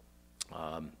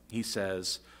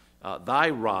 thy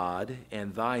rod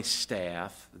and thy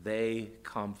staff, they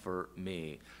comfort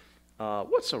me.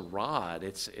 What's a rod?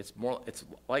 It's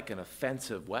like an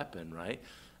offensive weapon, right?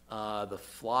 The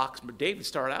flocks. David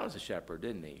started out as a shepherd,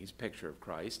 didn't he? He's a picture of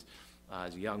Christ.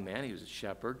 As a young man, he was a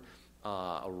shepherd.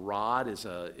 A rod is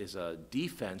a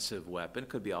defensive weapon. It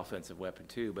could be an offensive weapon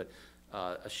too, but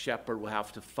a shepherd will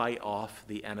have to fight off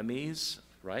the enemies,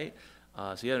 right?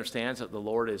 So he understands that the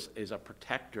Lord is a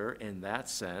protector in that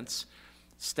sense.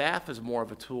 Staff is more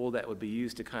of a tool that would be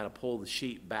used to kind of pull the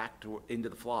sheep back into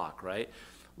the flock, right?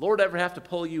 Lord ever have to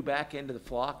pull you back into the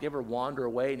flock? You ever wander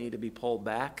away, need to be pulled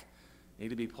back? Need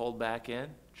to be pulled back in,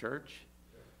 church?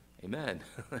 Amen.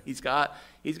 He's got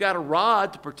a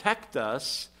rod to protect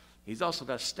us. He's also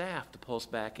got a staff to pull us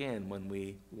back in when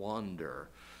we wander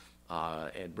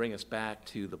and bring us back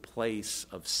to the place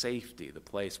of safety, the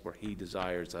place where he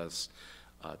desires us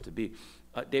to be.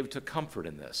 David took comfort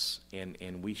in this,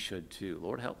 and we should too.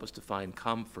 Lord, help us to find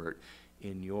comfort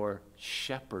in your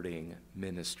shepherding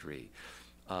ministry.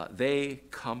 They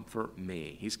comfort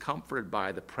me. He's comforted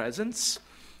by the presence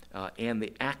and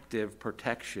the active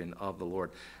protection of the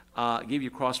Lord. I'll give you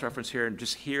a cross-reference here and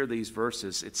just hear these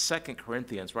verses. It's 2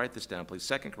 Corinthians. Write this down, please.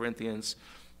 2 Corinthians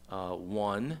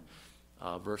 1,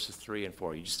 verses 3 and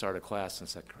 4. You just started a class in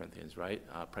 2 Corinthians, right?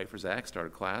 Pray for Zach.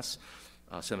 Started a class,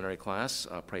 seminary class.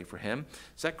 Pray for him.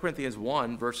 2 Corinthians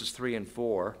 1, verses 3 and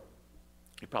 4.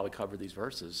 You probably covered these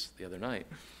verses the other night.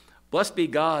 Blessed be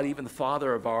God, even the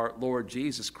Father of our Lord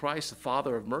Jesus Christ, the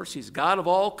Father of mercies, God of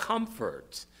all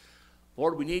comfort.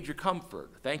 Lord, we need your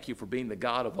comfort. Thank you for being the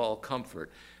God of all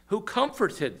comfort. Who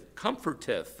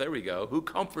comforteth, there we go, who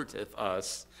comforteth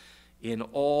us in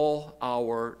all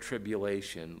our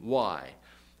tribulation. Why?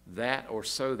 That or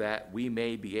so that we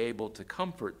may be able to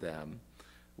comfort them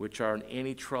which are in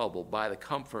any trouble by the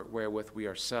comfort wherewith we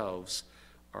ourselves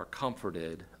are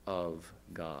comforted of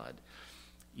God.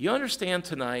 You understand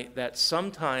tonight that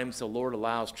sometimes the Lord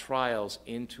allows trials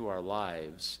into our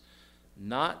lives,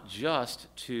 not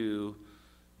just to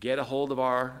get a hold of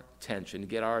our attention,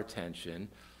 get our attention,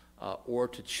 or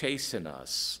to chasten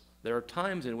us. There are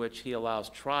times in which he allows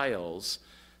trials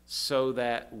so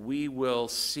that we will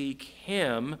seek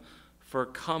him for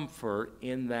comfort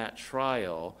in that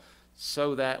trial,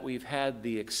 so that we've had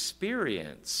the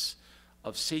experience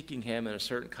of seeking him in a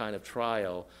certain kind of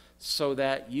trial, so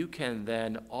that you can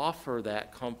then offer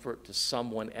that comfort to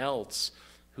someone else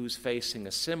who's facing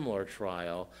a similar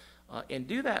trial, and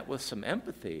do that with some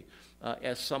empathy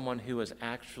as someone who has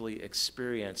actually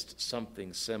experienced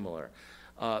something similar.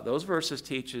 Those verses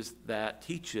teacheth, let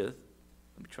me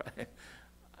try,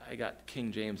 I got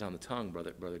King James on the tongue,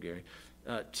 Brother Gary.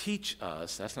 Teach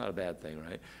us, that's not a bad thing,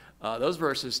 right? Those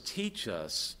verses teach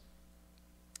us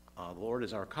the Lord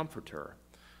is our comforter,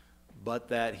 but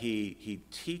that he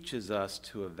teaches us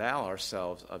to avail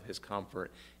ourselves of his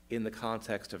comfort in the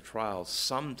context of trials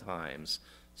sometimes,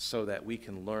 so that we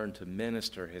can learn to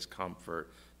minister his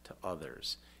comfort to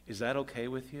others. Is that okay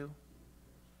with you?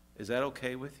 Is that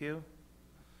okay with you?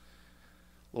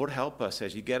 Lord, help us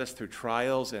as you get us through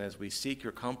trials and as we seek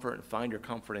your comfort and find your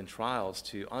comfort in trials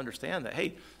to understand that,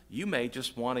 hey, you may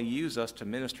just want to use us to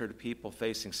minister to people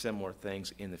facing similar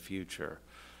things in the future.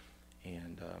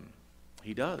 And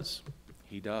he does.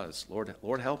 He does.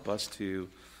 Lord, help us to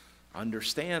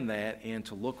understand that and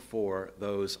to look for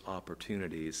those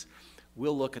opportunities.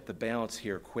 We'll look at the balance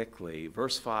here quickly.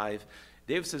 Verse 5,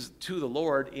 David says to the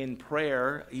Lord in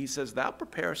prayer, he says, thou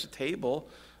preparest a table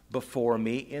before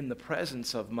me in the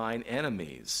presence of mine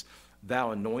enemies.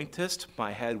 Thou anointest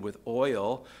my head with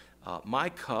oil, my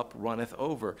cup runneth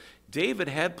over. David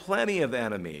had plenty of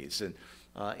enemies, and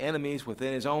enemies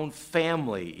within his own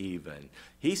family even.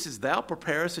 He says, thou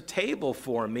preparest a table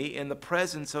for me in the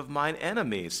presence of mine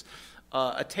enemies.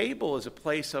 A table is a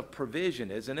place of provision,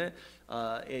 isn't it?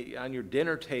 On your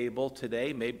dinner table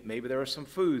today, maybe there was some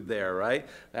food there, right?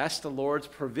 That's the Lord's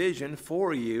provision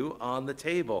for you on the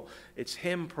table. It's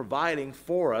Him providing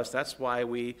for us. That's why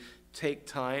we take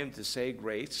time to say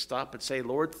grace, stop and say,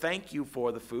 Lord, thank you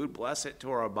for the food. Bless it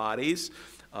to our bodies.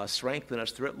 Strengthen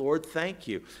us through it. Lord, thank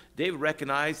you. David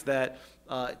recognized that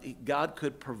God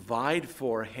could provide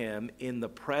for him in the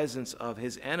presence of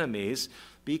his enemies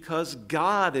because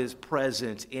God is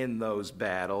present in those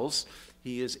battles.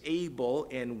 He is able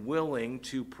and willing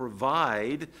to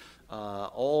provide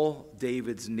all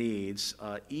David's needs,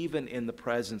 even in the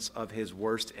presence of his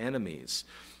worst enemies.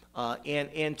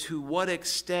 And to what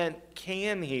extent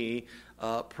can he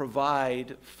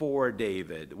provide for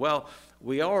David? Well,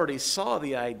 we already saw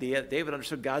the idea. David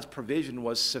understood God's provision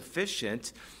was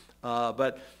sufficient.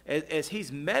 But as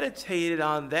he's meditated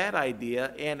on that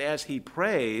idea and as he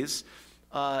prays,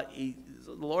 the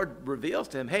Lord reveals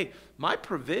to him, hey, my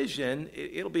provision,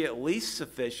 it'll be at least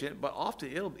sufficient, but often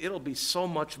it'll be so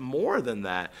much more than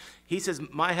that. He says,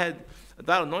 my head,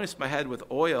 thou anointest my head with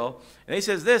oil. And he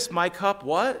says this, my cup,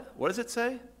 what? What does it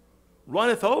say?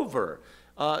 Runneth over.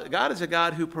 God is a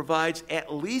God who provides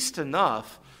at least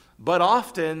enough, but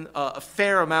often a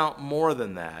fair amount more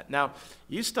than that. Now,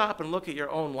 you stop and look at your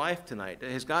own life tonight.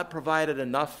 Has God provided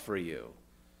enough for you?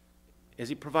 Has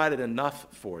He provided enough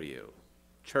for you?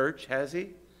 Church, has He?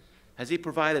 Has He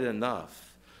provided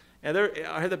enough? And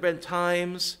have there been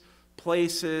times,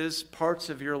 places, parts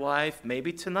of your life,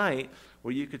 maybe tonight,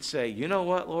 where you could say, you know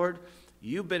what, Lord?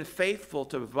 You've been faithful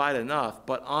to provide enough,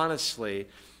 but honestly,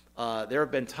 there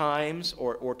have been times,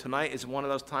 or tonight is one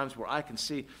of those times where I can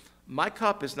see my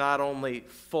cup is not only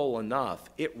full enough,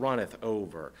 it runneth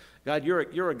over. God,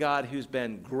 you're a God who's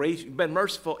been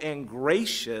merciful and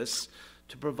gracious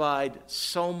to provide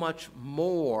so much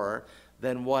more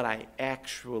than what I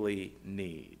actually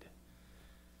need.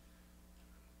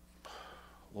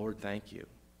 Lord, thank you.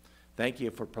 Thank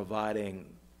you for providing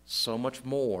so much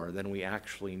more than we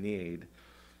actually need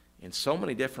in so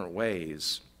many different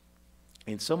ways,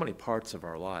 in so many parts of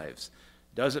our lives.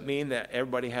 Doesn't mean that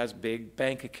everybody has big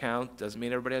bank account. Doesn't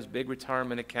mean everybody has big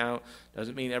retirement account.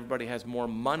 Doesn't mean everybody has more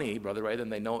money, Brother Ray, than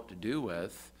they know what to do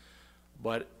with.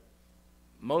 But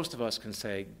most of us can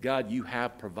say, God, you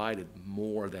have provided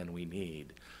more than we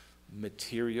need.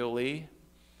 Materially,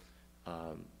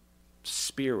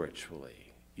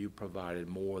 spiritually, you provided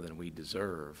more than we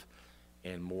deserve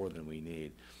and more than we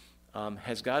need.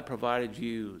 Has God provided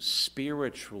you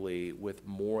spiritually with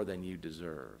more than you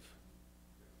deserve?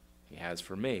 He has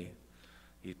for me.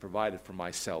 He's provided for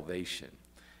my salvation.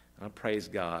 And I praise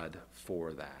God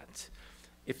for that.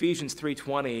 Ephesians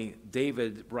 3:20,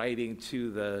 David writing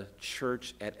to the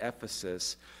church at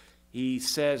Ephesus, he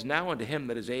says, now unto him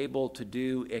that is able to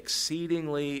do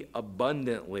exceedingly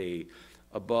abundantly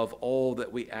above all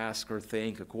that we ask or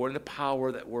think, according to the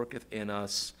power that worketh in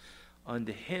us,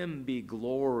 unto him be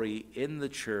glory in the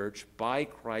church by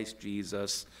Christ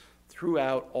Jesus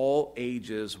throughout all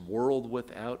ages, world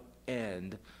without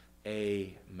end.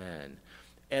 Amen.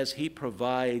 As he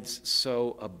provides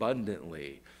so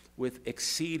abundantly, with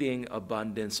exceeding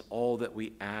abundance, all that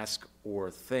we ask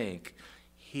or think,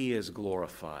 he is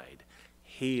glorified.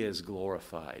 He is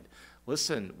glorified.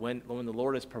 Listen, when the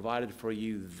Lord has provided for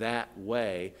you that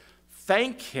way,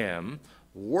 thank him,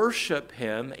 worship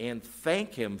him, and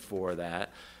thank him for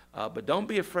that. But don't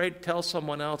be afraid to tell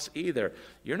someone else either.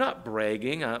 You're not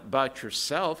bragging about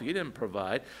yourself. You didn't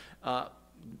provide.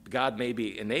 God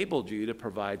maybe enabled you to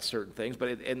provide certain things, but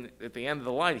at the end of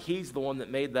the line, he's the one that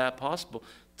made that possible.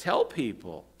 Tell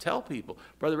people.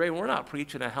 Brother Ray, we're not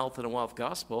preaching a health and a wealth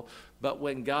gospel, but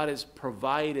when God has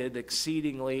provided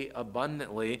exceedingly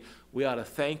abundantly, we ought to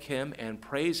thank him and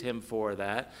praise him for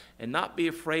that and not be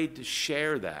afraid to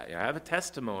share that. I have a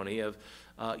testimony of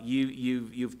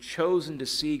you've chosen to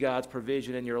see God's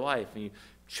provision in your life, and you've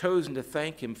chosen to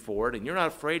thank him for it, and you're not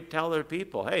afraid to tell other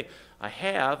people, hey, I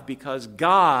have because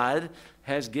God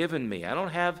has given me. I don't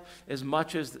have as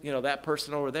much as that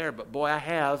person over there, but boy, I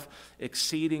have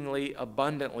exceedingly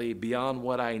abundantly beyond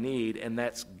what I need, and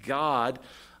that's God,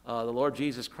 the Lord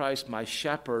Jesus Christ, my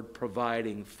shepherd,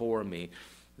 providing for me.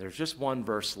 There's just one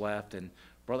verse left, and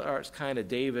Brother Art's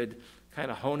David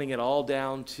honing it all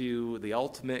down to the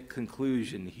ultimate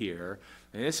conclusion here,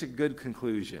 and it's a good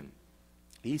conclusion.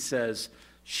 He says,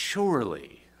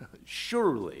 surely,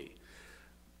 surely,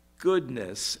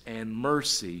 goodness and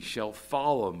mercy shall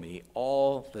follow me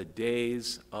all the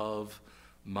days of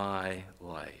my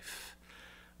life.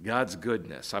 God's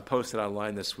goodness. I posted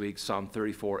online this week, Psalm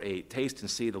 34:8. Taste and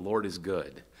see the Lord is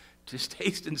good. Just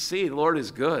taste and see the Lord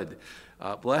is good.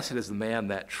 Blessed is the man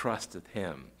that trusteth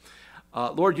him.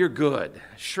 Lord, you're good.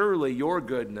 Surely your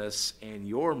goodness and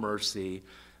your mercy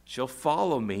shall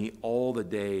follow me all the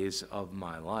days of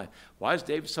my life. Why is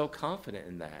David so confident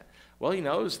in that? Well, he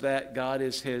knows that God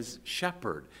is his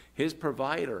shepherd, his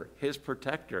provider, his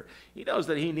protector. He knows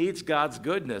that he needs God's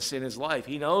goodness in his life.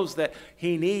 He knows that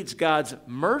he needs God's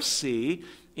mercy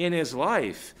in his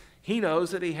life. He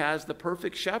knows that he has the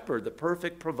perfect shepherd, the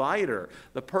perfect provider,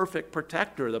 the perfect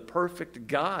protector, the perfect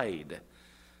guide.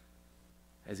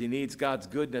 As he needs God's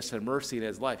goodness and mercy in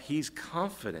his life, he's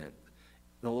confident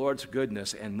the Lord's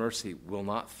goodness and mercy will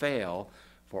not fail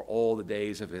for all the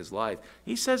days of his life.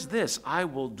 He says this, I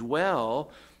will dwell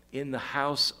in the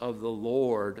house of the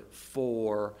Lord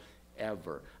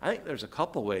forever. I think there's a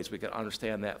couple ways we can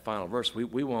understand that final verse.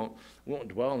 We won't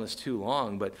dwell on this too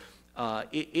long, but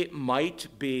it might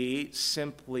be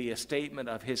simply a statement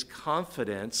of his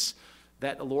confidence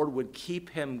that the Lord would keep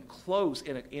him close,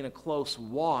 in a close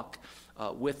walk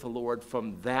with the Lord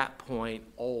from that point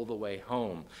all the way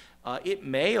home. It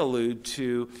may allude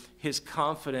to his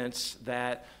confidence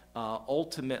that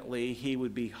ultimately he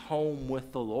would be home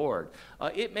with the Lord.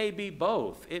 It may be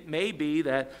both. It may be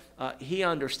that he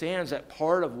understands that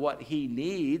part of what he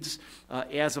needs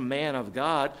as a man of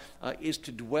God is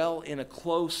to dwell in a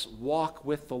close walk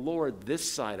with the Lord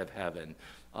this side of heaven,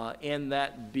 and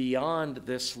that beyond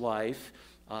this life,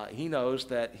 he knows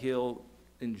that he'll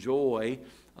enjoy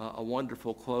a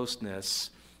wonderful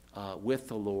closeness with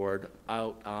the Lord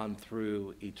out on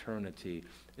through eternity.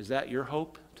 Is that your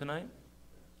hope tonight?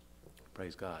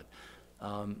 Praise God.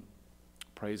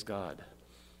 Praise God.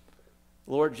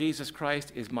 Lord Jesus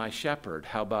Christ is my shepherd.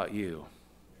 How about you?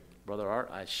 Brother Art,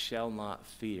 I shall not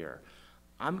fear.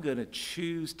 I'm going to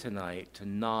choose tonight to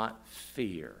not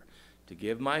fear, to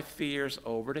give my fears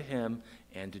over to him,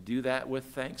 and to do that with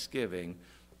thanksgiving,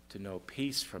 to know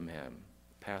peace from him,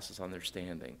 passes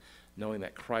understanding, knowing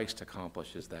that Christ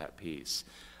accomplishes that peace.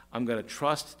 I'm going to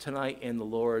trust tonight in the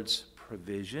Lord's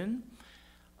provision,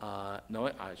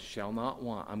 knowing I shall not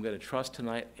want. I'm going to trust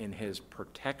tonight in his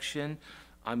protection.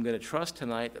 I'm going to trust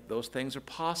tonight that those things are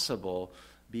possible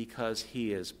because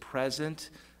he is present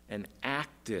and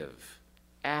active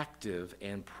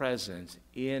and present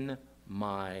in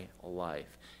my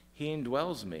life. He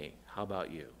indwells me. How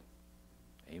about you?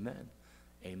 Amen.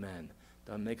 Amen.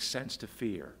 Doesn't make sense to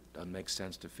fear. Doesn't make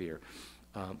sense to fear.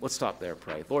 Let's stop there,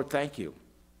 pray. Lord, thank you.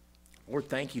 Lord,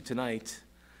 thank you tonight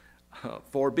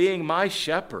for being my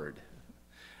shepherd.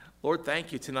 Lord,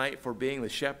 thank you tonight for being the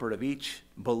shepherd of each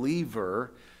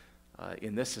believer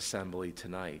in this assembly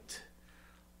tonight.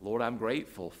 Lord, I'm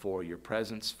grateful for your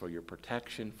presence, for your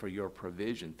protection, for your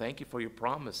provision. Thank you for your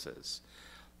promises.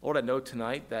 Lord, I know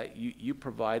tonight that you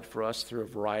provide for us through a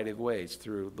variety of ways,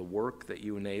 through the work that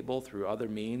you enable, through other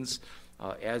means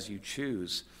as you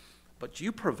choose. But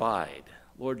you provide.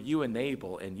 Lord, you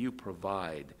enable and you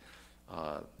provide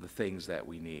the things that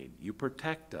we need. You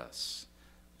protect us.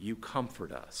 You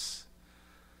comfort us.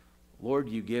 Lord,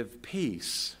 you give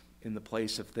peace in the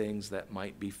place of things that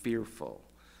might be fearful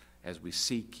as we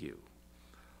seek you.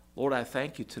 Lord, I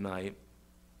thank you tonight.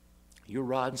 Your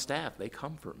rod and staff, they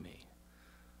comfort me.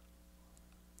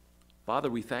 Father,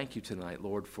 we thank you tonight,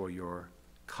 Lord, for your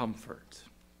comfort.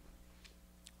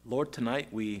 Lord, tonight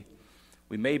we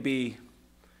may be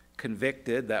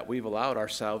convicted that we've allowed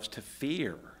ourselves to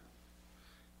fear,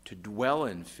 to dwell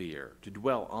in fear, to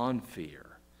dwell on fear.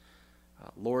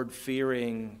 Lord,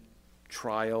 fearing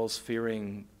trials,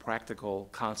 fearing practical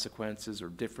consequences or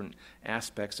different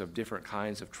aspects of different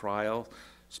kinds of trial,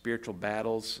 spiritual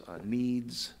battles,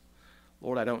 needs.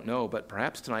 Lord, I don't know, but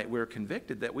perhaps tonight we're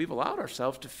convicted that we've allowed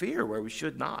ourselves to fear where we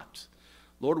should not.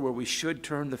 Lord, where we should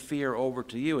turn the fear over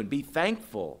to you and be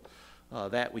thankful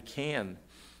that we can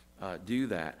do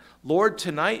that. Lord,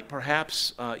 tonight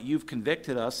perhaps you've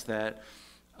convicted us that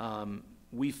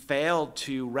we failed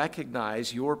to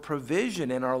recognize your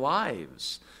provision in our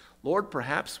lives. Lord,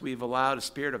 perhaps we've allowed a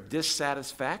spirit of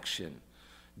dissatisfaction,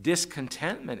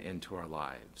 discontentment into our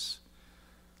lives.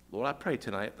 Lord, I pray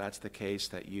tonight if that's the case,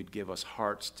 that you'd give us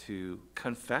hearts to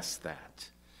confess that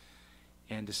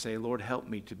and to say, Lord, help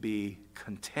me to be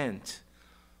content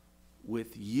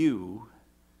with you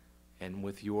and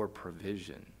with your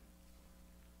provision.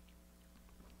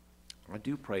 I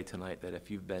do pray tonight that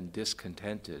if you've been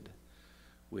discontented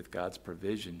with God's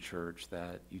provision, church,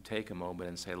 that you take a moment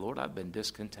and say, Lord, I've been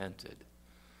discontented.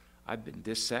 I've been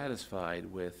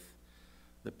dissatisfied with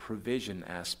the provision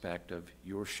aspect of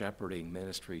your shepherding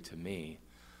ministry to me.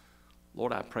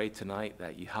 Lord, I pray tonight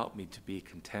that you help me to be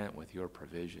content with your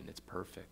provision. It's perfect.